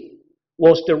zeal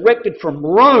was directed from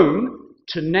Rome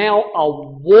to now a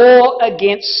war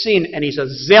against sin, and he's a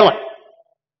zealot.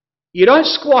 You don't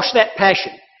squash that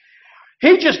passion.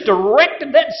 He just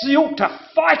directed that zeal to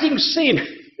fighting sin.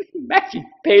 Matthew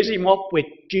pairs him off with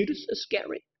Judas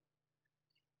Iscariot.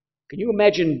 Can you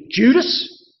imagine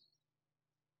Judas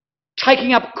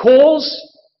taking up cause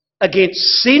against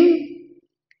sin.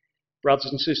 Brothers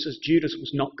and sisters, Judas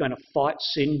was not going to fight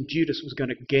sin. Judas was going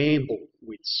to gamble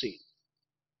with sin.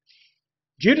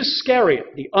 Judas Iscariot,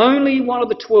 the only one of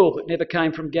the 12 that never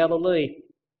came from Galilee.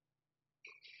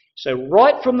 So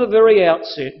right from the very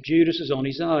outset, Judas is on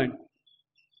his own.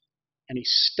 And he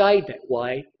stayed that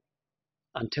way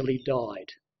until he died,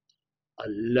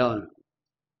 alone.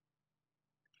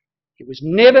 He was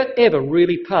never, ever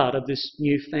really part of this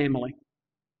new family.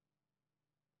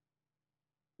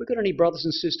 We've got any brothers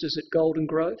and sisters at Golden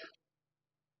Grove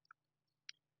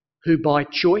who by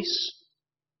choice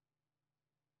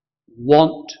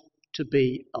want to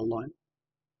be alone?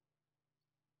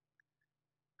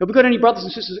 Have we got any brothers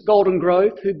and sisters at Golden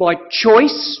Grove who by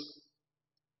choice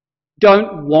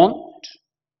don't want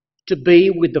to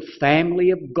be with the family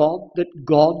of God that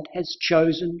God has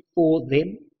chosen for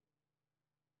them?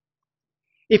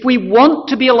 If we want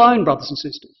to be alone, brothers and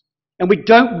sisters, and we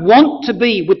don't want to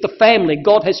be with the family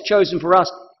God has chosen for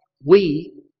us,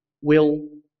 we will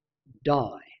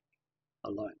die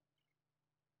alone.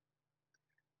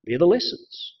 They're the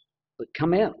lessons that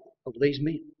come out of these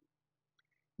men.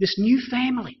 This new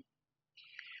family.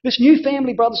 This new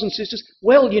family, brothers and sisters,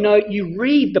 well, you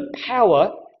read the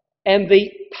power and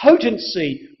the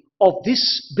potency of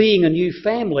this being a new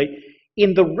family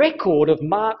in the record of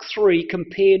Mark 3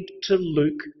 compared to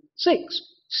Luke 6.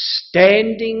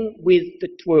 Standing with the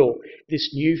 12, this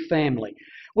new family.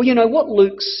 Well, what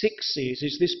Luke 6 says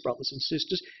is this, brothers and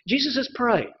sisters. Jesus has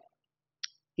prayed.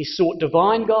 He sought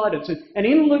divine guidance. And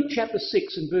in Luke chapter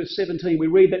 6 and verse 17, we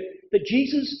read that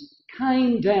Jesus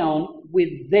came down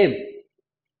with them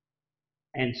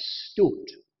and stood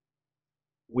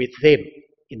with them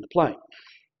in the plain.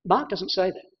 Mark doesn't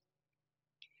say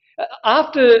that.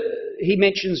 After he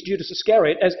mentions Judas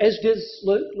Iscariot, as does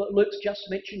Luke, Luke's just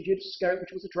mentioned Judas Iscariot,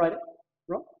 which was a traitor,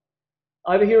 right?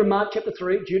 Over here in Mark chapter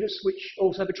 3, Judas, which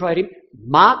also betrayed him,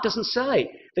 Mark doesn't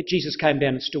say that Jesus came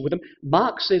down and stood with them.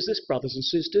 Mark says this, brothers and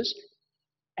sisters,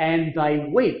 and they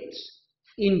went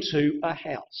into a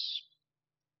house.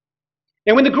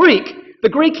 Now in the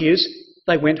Greek is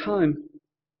they went home.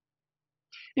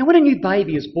 Now when a new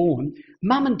baby is born,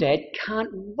 mum and dad can't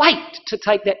wait to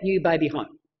take that new baby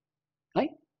home. Hey?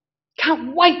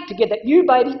 Can't wait to get that new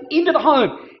baby into the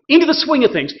home, into the swing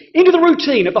of things, into the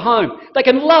routine of the home. They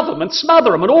can love them and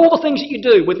smother them and all the things that you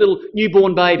do with little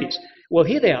newborn babies. Well,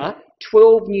 here they are,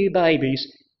 12 new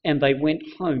babies, and they went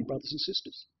home, brothers and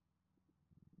sisters.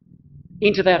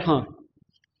 Into that home.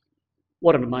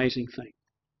 What an amazing thing.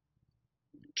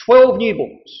 12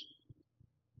 newborns.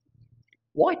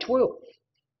 Why 12?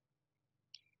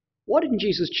 Why didn't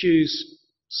Jesus choose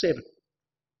 7?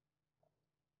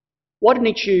 Why didn't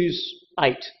he choose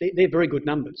 8? They're very good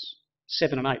numbers.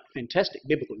 7 and 8, fantastic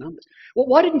biblical numbers. Well,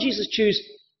 why didn't Jesus choose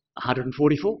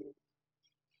 144?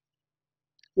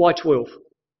 Why 12?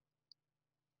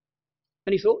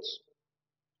 Any thoughts?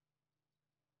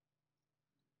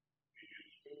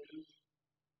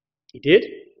 He did?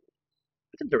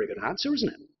 That's a very good answer, isn't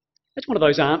it? That's one of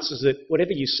those answers that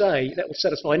whatever you say, that will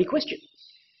satisfy any question.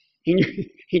 He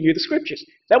knew the scriptures.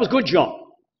 That was good, John.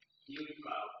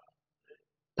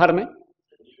 Pardon me?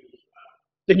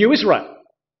 The new Israel.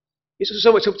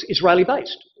 So it's Israeli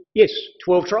based. Yes,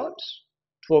 12 tribes,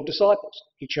 12 disciples.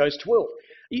 He chose 12.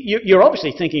 You're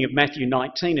obviously thinking of Matthew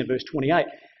 19 and verse 28.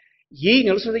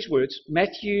 Now listen to these words.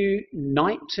 Matthew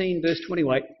 19 verse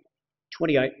 28.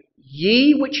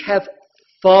 Ye which have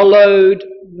followed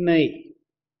me.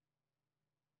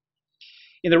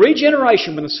 In the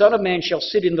regeneration, when the Son of Man shall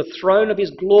sit in the throne of his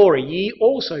glory, ye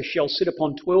also shall sit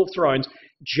upon 12 thrones,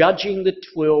 judging the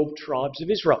 12 tribes of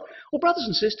Israel. Well, brothers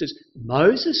and sisters,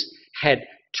 Moses had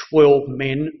 12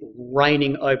 men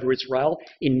reigning over Israel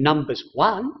in Numbers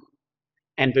 1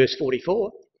 and verse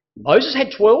 44. Moses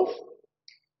had 12.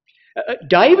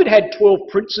 David had 12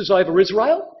 princes over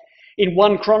Israel in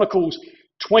 1 Chronicles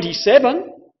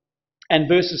 27 and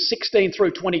verses 16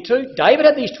 through 22. David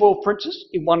had these 12 princes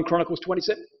in 1 Chronicles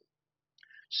 27.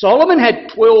 Solomon had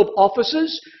 12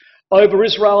 officers over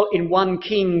Israel in 1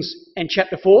 Kings and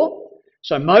chapter 4.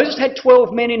 So Moses had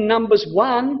 12 men in Numbers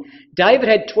 1. David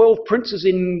had 12 princes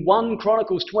in 1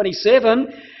 Chronicles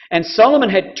 27. And Solomon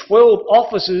had 12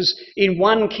 officers in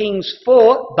 1 Kings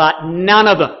 4, but none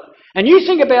of them. And you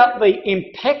think about the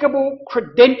impeccable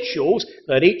credentials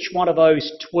that each one of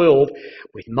those 12,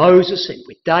 with Moses and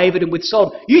with David and with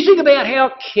Solomon, you think about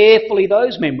how carefully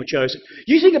those men were chosen.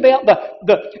 You think about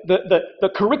the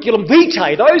curriculum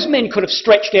vitae those men could have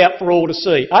stretched out for all to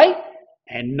see, eh?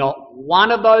 And not one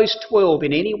of those 12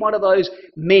 in any one of those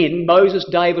men, Moses,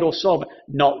 David or Solomon,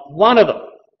 not one of them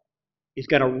is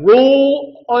going to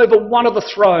rule over one of the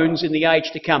thrones in the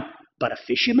age to come. But a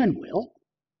fisherman will.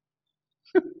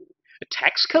 A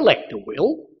tax collector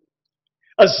will.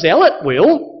 A zealot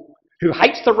will, who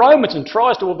hates the Romans and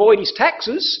tries to avoid his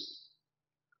taxes.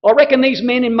 I reckon these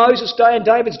men in Moses' day and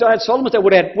David's day and Solomon's day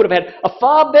would have had a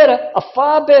far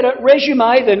better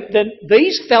resume than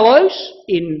these fellows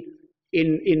in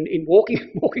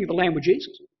walking the land with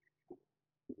Jesus.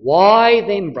 Why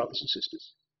them, brothers and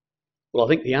sisters? Well, I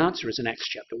think the answer is in Acts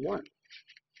chapter 1.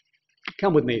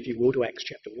 Come with me, if you will, to Acts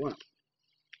chapter 1.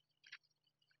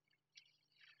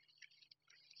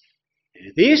 Now,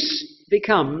 this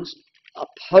becomes a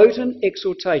potent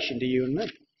exhortation to you and me.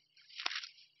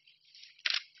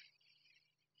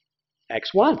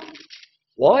 Acts 1.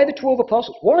 Why the 12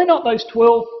 apostles? Why not those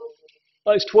 12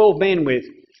 men with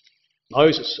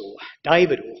Moses or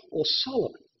David or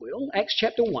Solomon? Well, Acts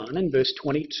chapter 1 and verses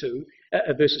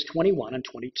 21 and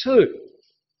 22.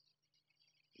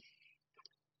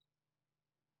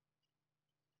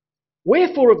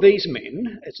 Wherefore of these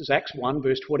men, this is Acts 1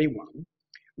 verse 21,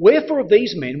 wherefore of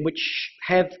these men which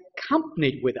have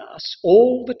companied with us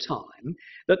all the time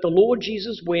that the Lord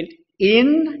Jesus went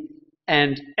in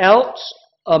and out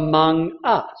among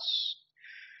us,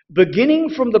 beginning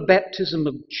from the baptism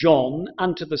of John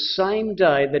unto the same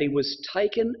day that he was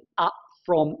taken up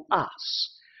from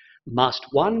us, must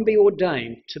one be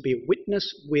ordained to be a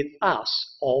witness with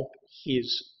us of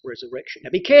his resurrection.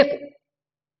 Now be careful.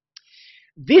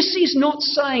 This is not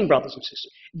saying, brothers and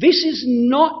sisters, this is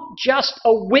not just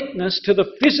a witness to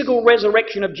the physical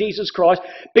resurrection of Jesus Christ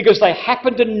because they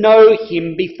happen to know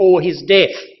him before his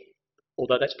death,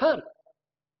 although that's part of it.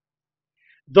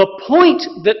 The point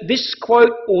that this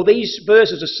quote or these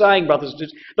verses are saying, brothers and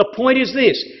sisters, the point is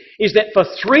this, is that for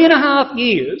 3.5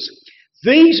 years,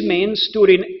 these men stood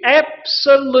in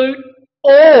absolute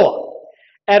awe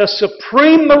at a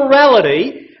supreme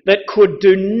morality that could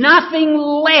do nothing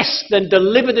less than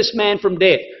deliver this man from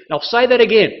death. And I'll say that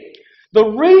again. The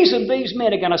reason these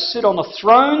men are going to sit on the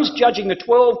thrones judging the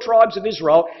 12 tribes of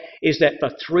Israel is that for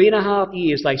 3.5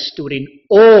 years they stood in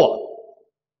awe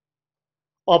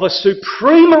of a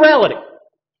supreme morality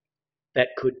that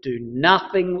could do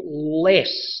nothing less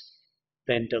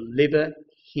than deliver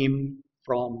him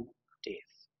from death.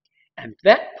 And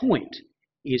that point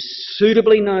is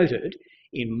suitably noted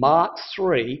in Mark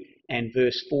 3 and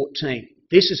verse 14.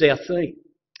 This is our theme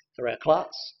for our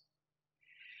class.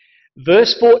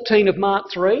 Verse 14 of Mark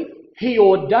 3, he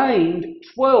ordained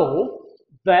 12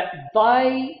 that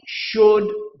they should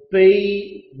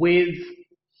be with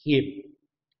him.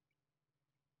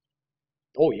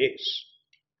 Oh yes,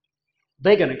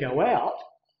 they're going to go out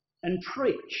and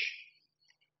preach.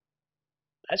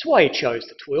 That's why he chose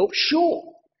the 12, sure.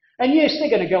 And yes, they're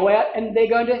going to go out and they're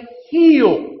going to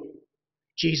heal.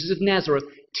 Jesus of Nazareth,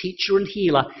 teacher and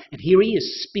healer, and here he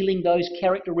is spilling those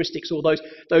characteristics or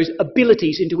those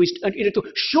abilities into his.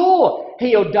 Sure,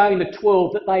 he ordained the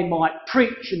 12 that they might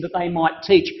preach and that they might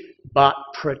teach, but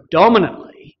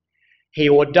predominantly he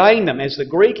ordained them, as the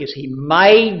Greek is, he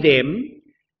made them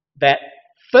that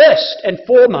first and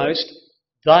foremost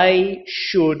they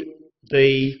should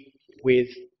be with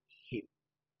him.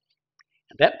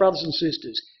 And that, brothers and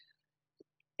sisters,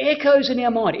 echoes in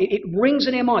our mind. It rings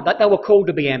in our mind that they were called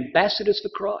to be ambassadors for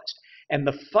Christ. And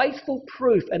the faithful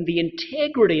proof and the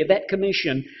integrity of that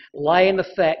commission lay in the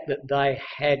fact that they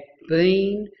had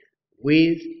been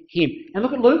with him. And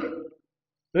look at Luke,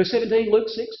 verse 17, Luke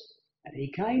 6. And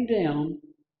he came down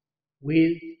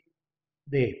with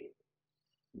them.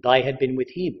 They had been with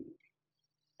him,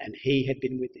 and he had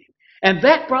been with them. And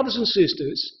that, brothers and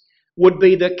sisters, would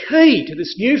be the key to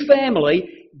this new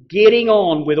family getting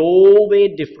on with all their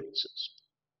differences.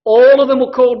 All of them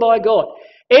were called by God.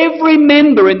 Every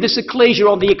member in this ecclesia,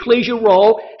 on the ecclesial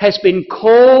roll, has been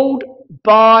called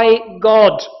by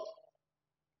God.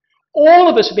 All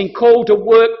of us have been called to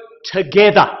work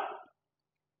together.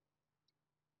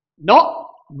 Not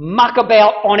muck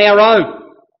about on our own.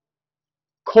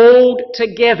 Called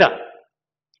together.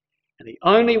 And the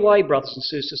only way, brothers and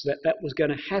sisters, that was going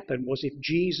to happen was if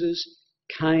Jesus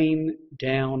came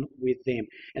down with them.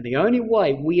 And the only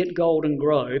way we at Golden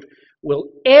Grove will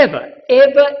ever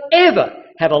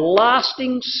have a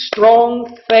lasting,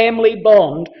 strong family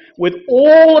bond with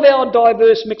all of our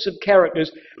diverse mix of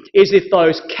characters is if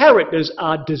those characters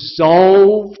are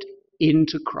dissolved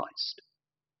into Christ.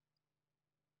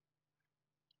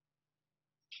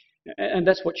 And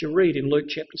that's what you read in Luke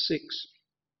chapter 6.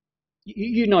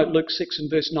 You note Luke 6 and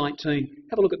verse 19.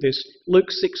 Have a look at this. Luke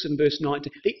 6 and verse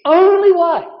 19. The only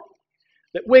way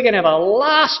that we're going to have a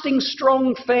lasting,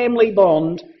 strong family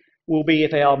bond will be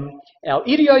if our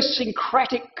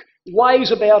idiosyncratic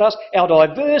ways about us, our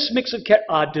diverse mix of character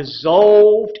are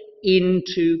dissolved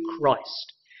into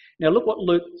Christ. Now look what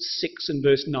Luke 6 and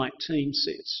verse 19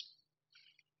 says.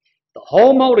 The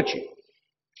whole multitude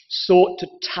sought to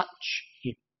touch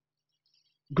him.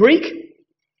 Greek,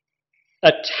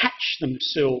 attach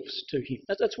themselves to him.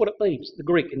 That's what it means, the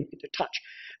Greek, to touch.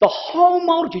 The whole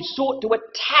multitude sought to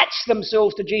attach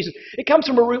themselves to Jesus. It comes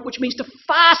from a root which means to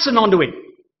fasten onto him.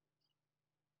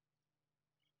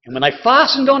 And when they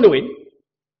fastened onto him,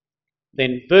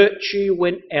 then virtue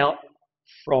went out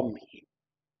from him.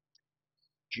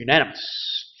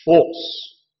 Unanimous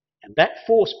force. And that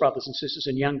force, brothers and sisters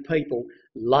and young people,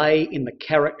 lay in the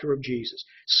character of Jesus.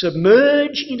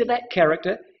 Submerge into that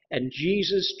character and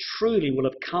Jesus truly will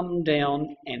have come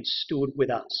down and stood with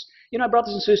us. You know,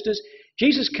 brothers and sisters,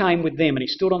 Jesus came with them and he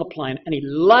stood on the plain and he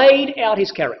laid out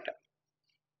his character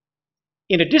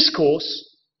in a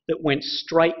discourse that went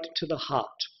straight to the heart.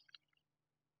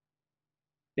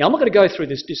 Now, I'm not going to go through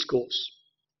this discourse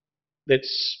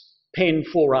that's penned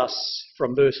for us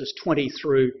from verses 20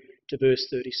 through to verse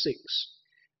 36.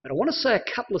 But I want to say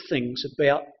a couple of things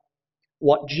about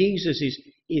what Jesus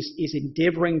is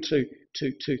endeavouring to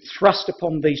thrust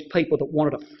upon these people that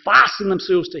wanted to fasten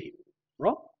themselves to him.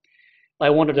 Right? They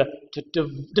wanted to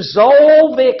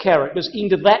dissolve their characters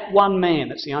into that one man.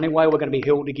 That's the only way we're going to be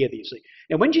held together, you see.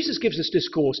 Now, when Jesus gives this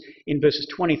discourse in verses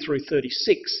 20 through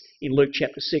 36 in Luke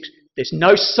chapter 6, there's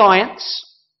no science,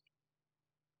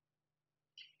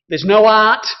 there's no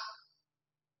art,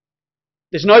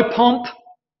 there's no pomp,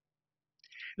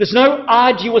 there's no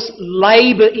arduous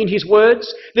labour in his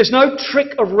words, there's no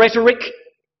trick of rhetoric,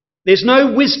 there's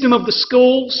no wisdom of the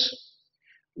schools.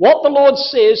 What the Lord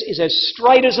says is as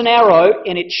straight as an arrow,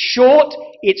 and it's short,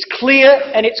 it's clear,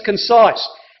 and it's concise.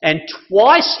 And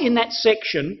twice in that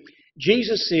section,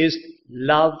 Jesus says,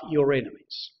 love your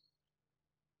enemies.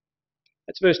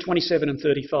 That's verse 27 and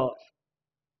 35.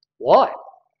 Why?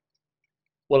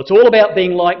 Well, it's all about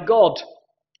being like God.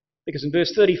 Because in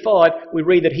verse 35, we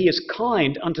read that he is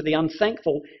kind unto the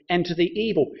unthankful and to the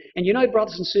evil. And you know,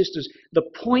 brothers and sisters, the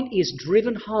point is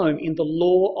driven home in the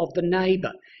law of the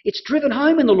neighbour. It's driven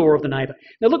home in the law of the neighbour.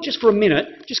 Now look just for a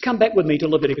minute, just come back with me to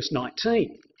Leviticus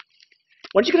 19.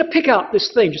 I'm just going to pick up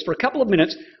this theme just for a couple of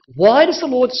minutes. Why does the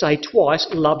Lord say twice,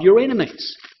 love your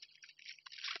enemies?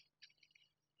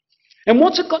 And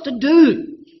what's it got to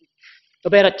do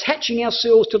about attaching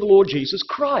ourselves to the Lord Jesus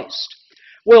Christ?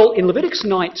 Well, in Leviticus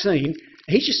 19,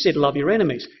 he just said, love your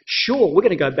enemies. Sure, we're going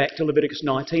to go back to Leviticus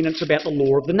 19, and it's about the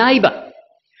law of the neighbour.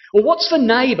 Well, what's the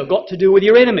neighbour got to do with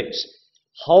your enemies?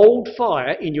 Hold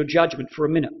fire in your judgment for a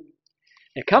minute.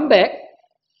 Now come back,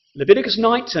 Leviticus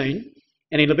 19,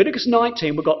 and in Leviticus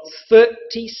 19 we've got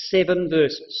 37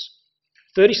 verses.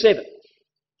 37.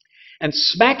 And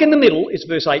smack in the middle is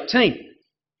verse 18.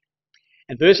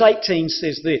 And verse 18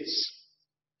 says this,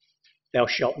 thou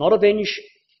shalt not avenge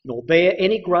nor bear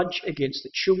any grudge against the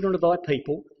children of thy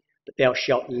people, but thou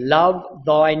shalt love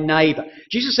thy neighbour.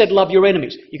 Jesus said, love your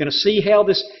enemies. You're going to see how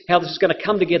this is going to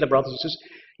come together, brothers and sisters.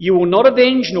 You will not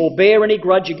avenge nor bear any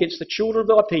grudge against the children of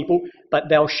thy people, but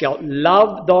thou shalt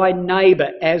love thy neighbour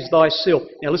as thyself.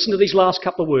 Now listen to these last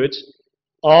couple of words.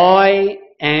 I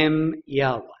am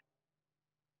Yahweh.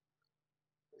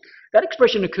 That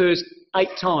expression occurs 8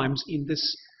 times in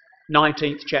this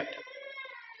 19th chapter.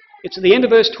 It's at the end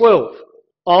of verse 12.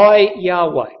 I,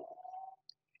 Yahweh.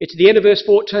 It's at the end of verse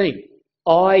 14.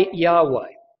 I, Yahweh.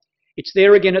 It's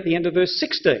there again at the end of verse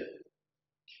 16.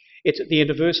 It's at the end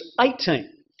of verse 18.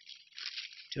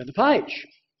 Turn the page.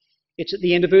 It's at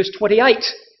the end of verse 28.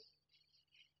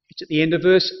 It's at the end of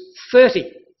verse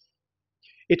 30.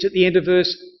 It's at the end of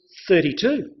verse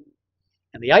 32.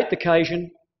 And the 8th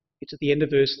occasion, it's at the end of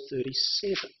verse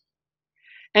 37.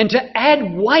 And to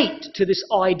add weight to this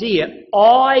idea,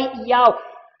 I, Yahweh,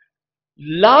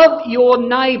 love your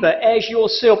neighbour as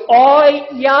yourself. I,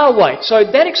 Yahweh. So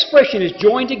that expression is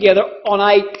joined together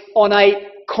on a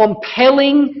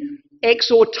compelling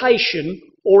exhortation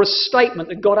or a statement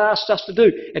that God asked us to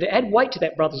do. And to add weight to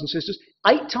that, brothers and sisters,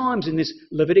 8 times in this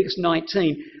Leviticus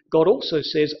 19, God also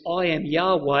says, I am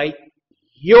Yahweh,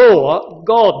 your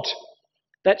God.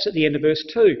 That's at the end of verse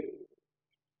 2.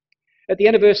 At the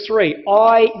end of verse 3,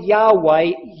 I,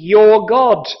 Yahweh, your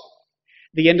God.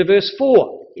 The end of verse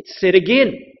 4. It's said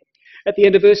again. At the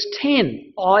end of verse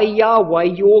 10, I, Yahweh,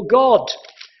 your God.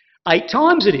 8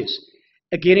 times it is.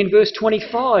 Again in verse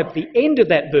 25, the end of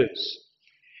that verse.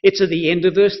 It's at the end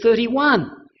of verse 31.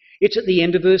 It's at the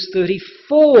end of verse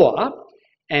 34.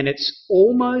 And it's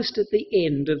almost at the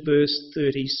end of verse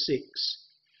 36.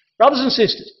 Brothers and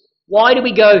sisters, why do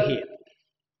we go here?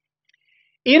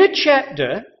 In a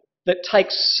chapter that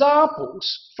takes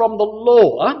samples from the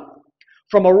law,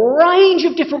 from a range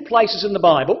of different places in the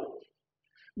Bible.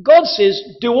 God says,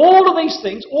 do all of these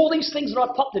things that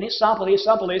I've popped in here, sample here,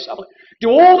 sample there, sample there. Do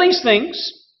all these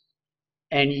things,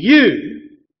 and you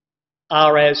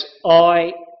are as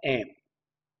I am.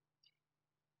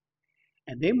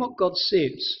 And then what God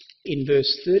says in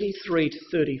verse 33 to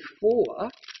 34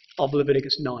 of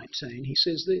Leviticus 19, he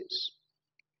says this,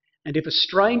 and if a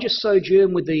stranger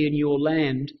sojourn with thee in your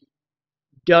land,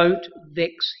 don't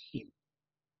vex him.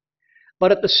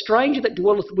 But if the stranger that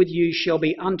dwelleth with you shall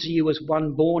be unto you as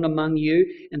one born among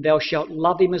you, and thou shalt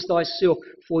love him as thyself,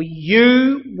 for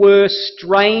you were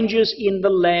strangers in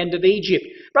the land of Egypt.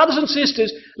 Brothers and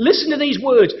sisters, listen to these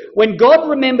words. When God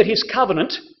remembered his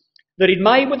covenant that he'd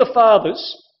made with the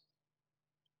fathers,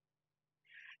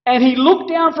 and he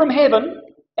looked down from heaven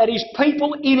at his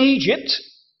people in Egypt,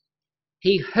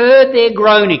 he heard their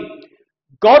groaning.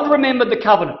 God remembered the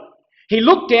covenant. He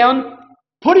looked down,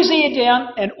 put his ear down,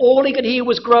 and all he could hear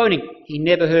was groaning. He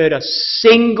never heard a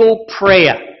single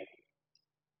prayer.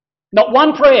 Not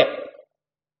one prayer.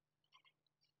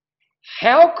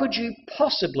 How could you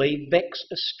possibly vex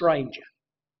a stranger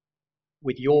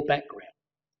with your background?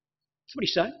 That's what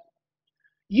he's saying.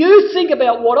 You think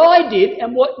about what I did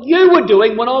and what you were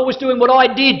doing when I was doing what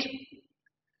I did.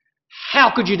 How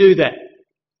could you do that?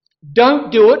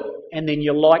 Don't do it, and then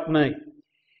you're like me.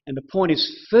 And the point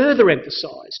is further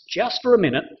emphasised, just for a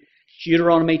minute,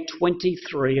 Deuteronomy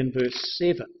 23 and verse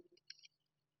 7.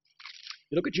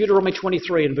 You look at Deuteronomy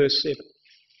 23 and verse 7.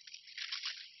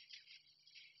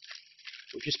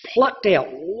 We've just plucked out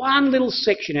one little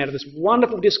section out of this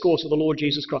wonderful discourse of the Lord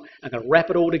Jesus Christ. I'm going to wrap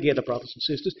it all together, brothers and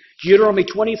sisters. Deuteronomy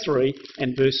 23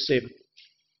 and verse 7.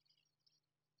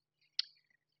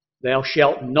 Thou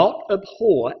shalt not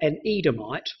abhor an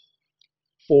Edomite,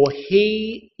 for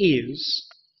he is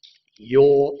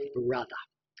your brother.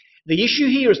 The issue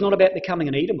here is not about becoming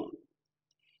an Edomite.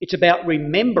 It's about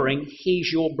remembering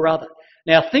he's your brother.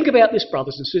 Now think about this,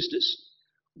 brothers and sisters.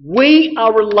 We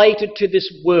are related to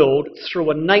this world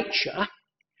through a nature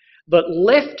that,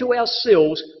 left to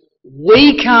ourselves,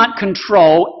 we can't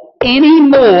control any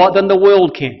more than the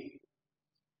world can.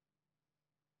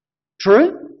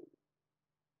 True?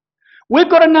 We've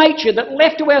got a nature that,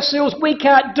 left to ourselves, we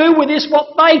can't do with this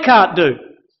what they can't do.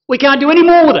 We can't do any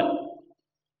more with it.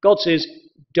 God says,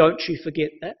 don't you forget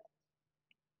that.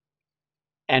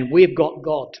 And we've got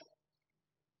God.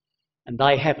 And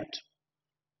they haven't.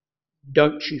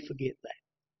 Don't you forget that.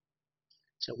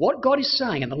 So what God is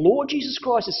saying, and the Lord Jesus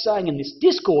Christ is saying in this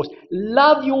discourse,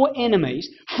 love your enemies,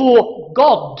 for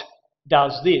God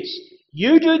does this.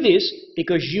 You do this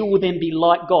because you will then be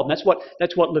like God. And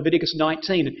that's what Leviticus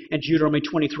 19 and Deuteronomy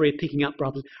 23 are picking up,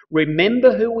 brothers.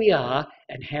 Remember who we are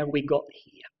and how we got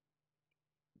here.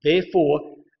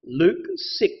 Therefore, Luke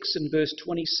 6 and verse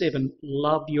 27,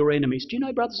 love your enemies. Do you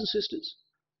know, brothers and sisters,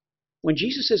 when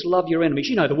Jesus says love your enemies,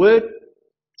 you know the word.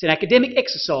 It's an academic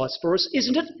exercise for us,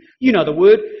 isn't it? You know the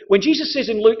word. When Jesus says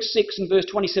in Luke 6 and verse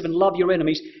 27, love your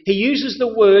enemies, he uses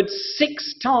the word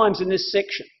 6 times in this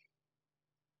section.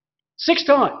 6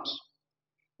 times.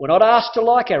 We're not asked to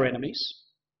like our enemies.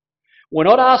 We're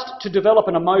not asked to develop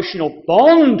an emotional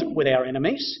bond with our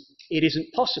enemies. It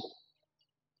isn't possible.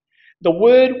 The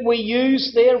word we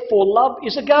use there for love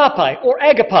is agape or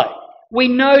agape. We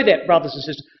know that, brothers and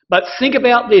sisters. But think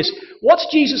about this. What's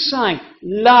Jesus saying?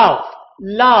 Love,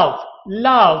 love,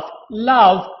 love,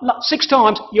 love, love. 6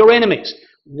 times your enemies.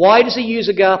 Why does he use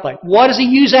agape? Why does he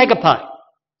use agape?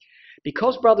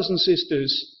 Because, brothers and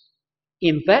sisters,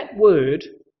 in that word,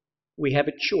 we have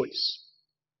a choice.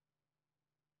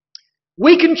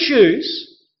 We can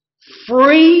choose,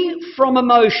 free from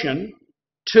emotion,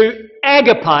 to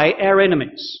agape our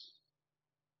enemies.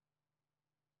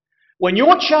 When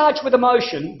you're charged with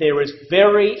emotion, there is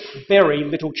very, very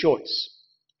little choice.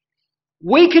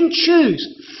 We can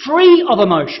choose, free of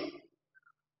emotion,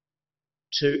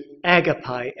 to agape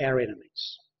our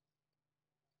enemies.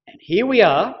 And here we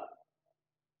are,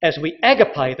 as we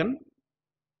agape them,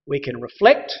 we can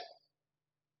reflect,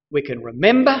 we can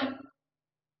remember,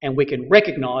 and we can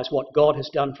recognise what God has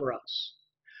done for us.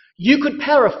 You could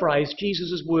paraphrase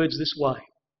Jesus' words this way.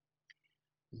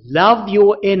 Love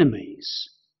your enemies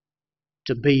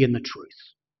to be in the truth.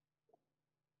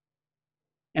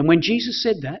 And when Jesus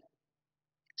said that,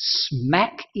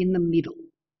 smack in the middle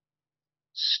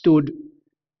stood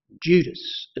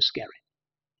Judas Iscariot.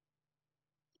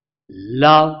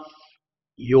 Love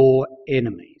your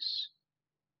enemies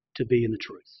to be in the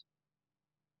truth.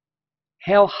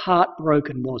 How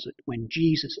heartbroken was it when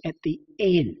Jesus, at the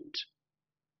end,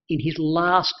 in his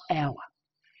last hour,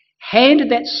 handed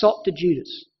that sop to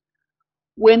Judas.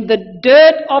 when the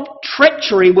dirt of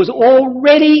treachery was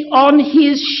already on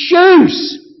his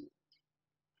shoes.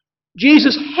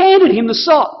 Jesus handed him the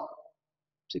sod.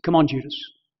 He said, "Come on, Judas,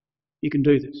 you can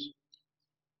do this.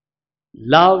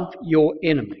 Love your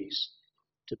enemies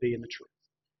to be in the truth."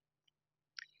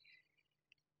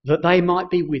 That they might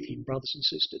be with him, brothers and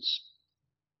sisters.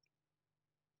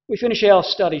 We finish our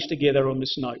studies together on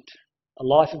this note. A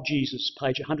Life of Jesus,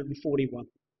 page 141.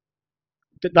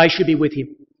 That they should be with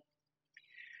him.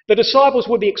 The disciples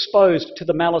would be exposed to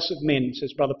the malice of men,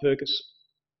 says Brother Perkins.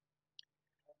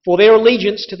 For their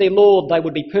allegiance to their Lord, they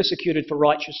would be persecuted for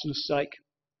righteousness' sake.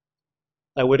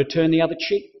 They were to turn the other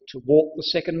cheek, to walk the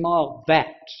second mile.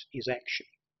 That is action.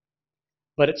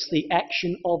 But it's the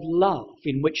action of love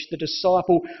in which the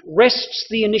disciple wrests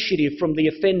the initiative from the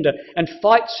offender and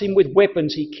fights him with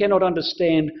weapons he cannot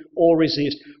understand or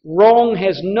resist. Wrong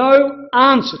has no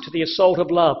answer to the assault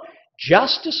of love.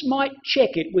 Justice might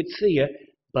check it with fear,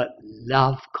 but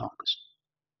love conquers.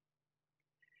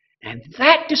 And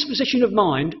that disposition of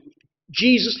mind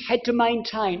Jesus had to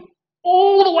maintain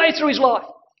all the way through his life.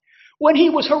 When he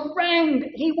was harangued,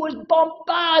 he was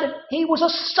bombarded, he was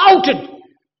assaulted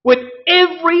with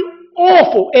every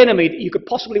awful enemy that you could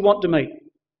possibly want to meet.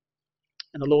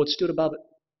 And the Lord stood above it.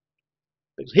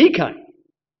 Because he came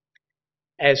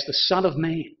as the Son of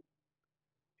Man,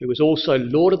 who was also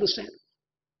Lord of the Sabbath.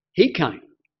 He came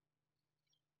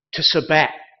to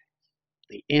sabbat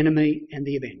the enemy and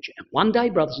the avenger. And one day,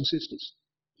 brothers and sisters,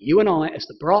 you and I, as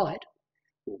the bride,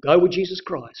 will go with Jesus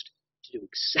Christ to do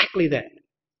exactly that,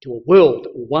 to a world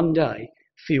that will one day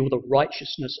feel the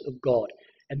righteousness of God.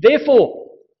 And therefore,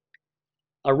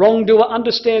 a wrongdoer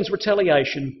understands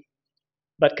retaliation,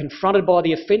 but confronted by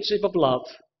the offensive of love,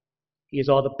 he is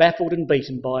either baffled and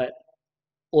beaten by it,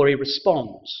 or he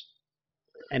responds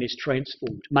and is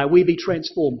transformed. May we be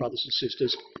transformed, brothers and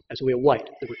sisters, as we await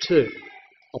the return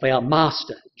of our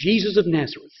Master, Jesus of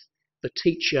Nazareth, the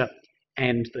teacher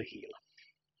and the healer.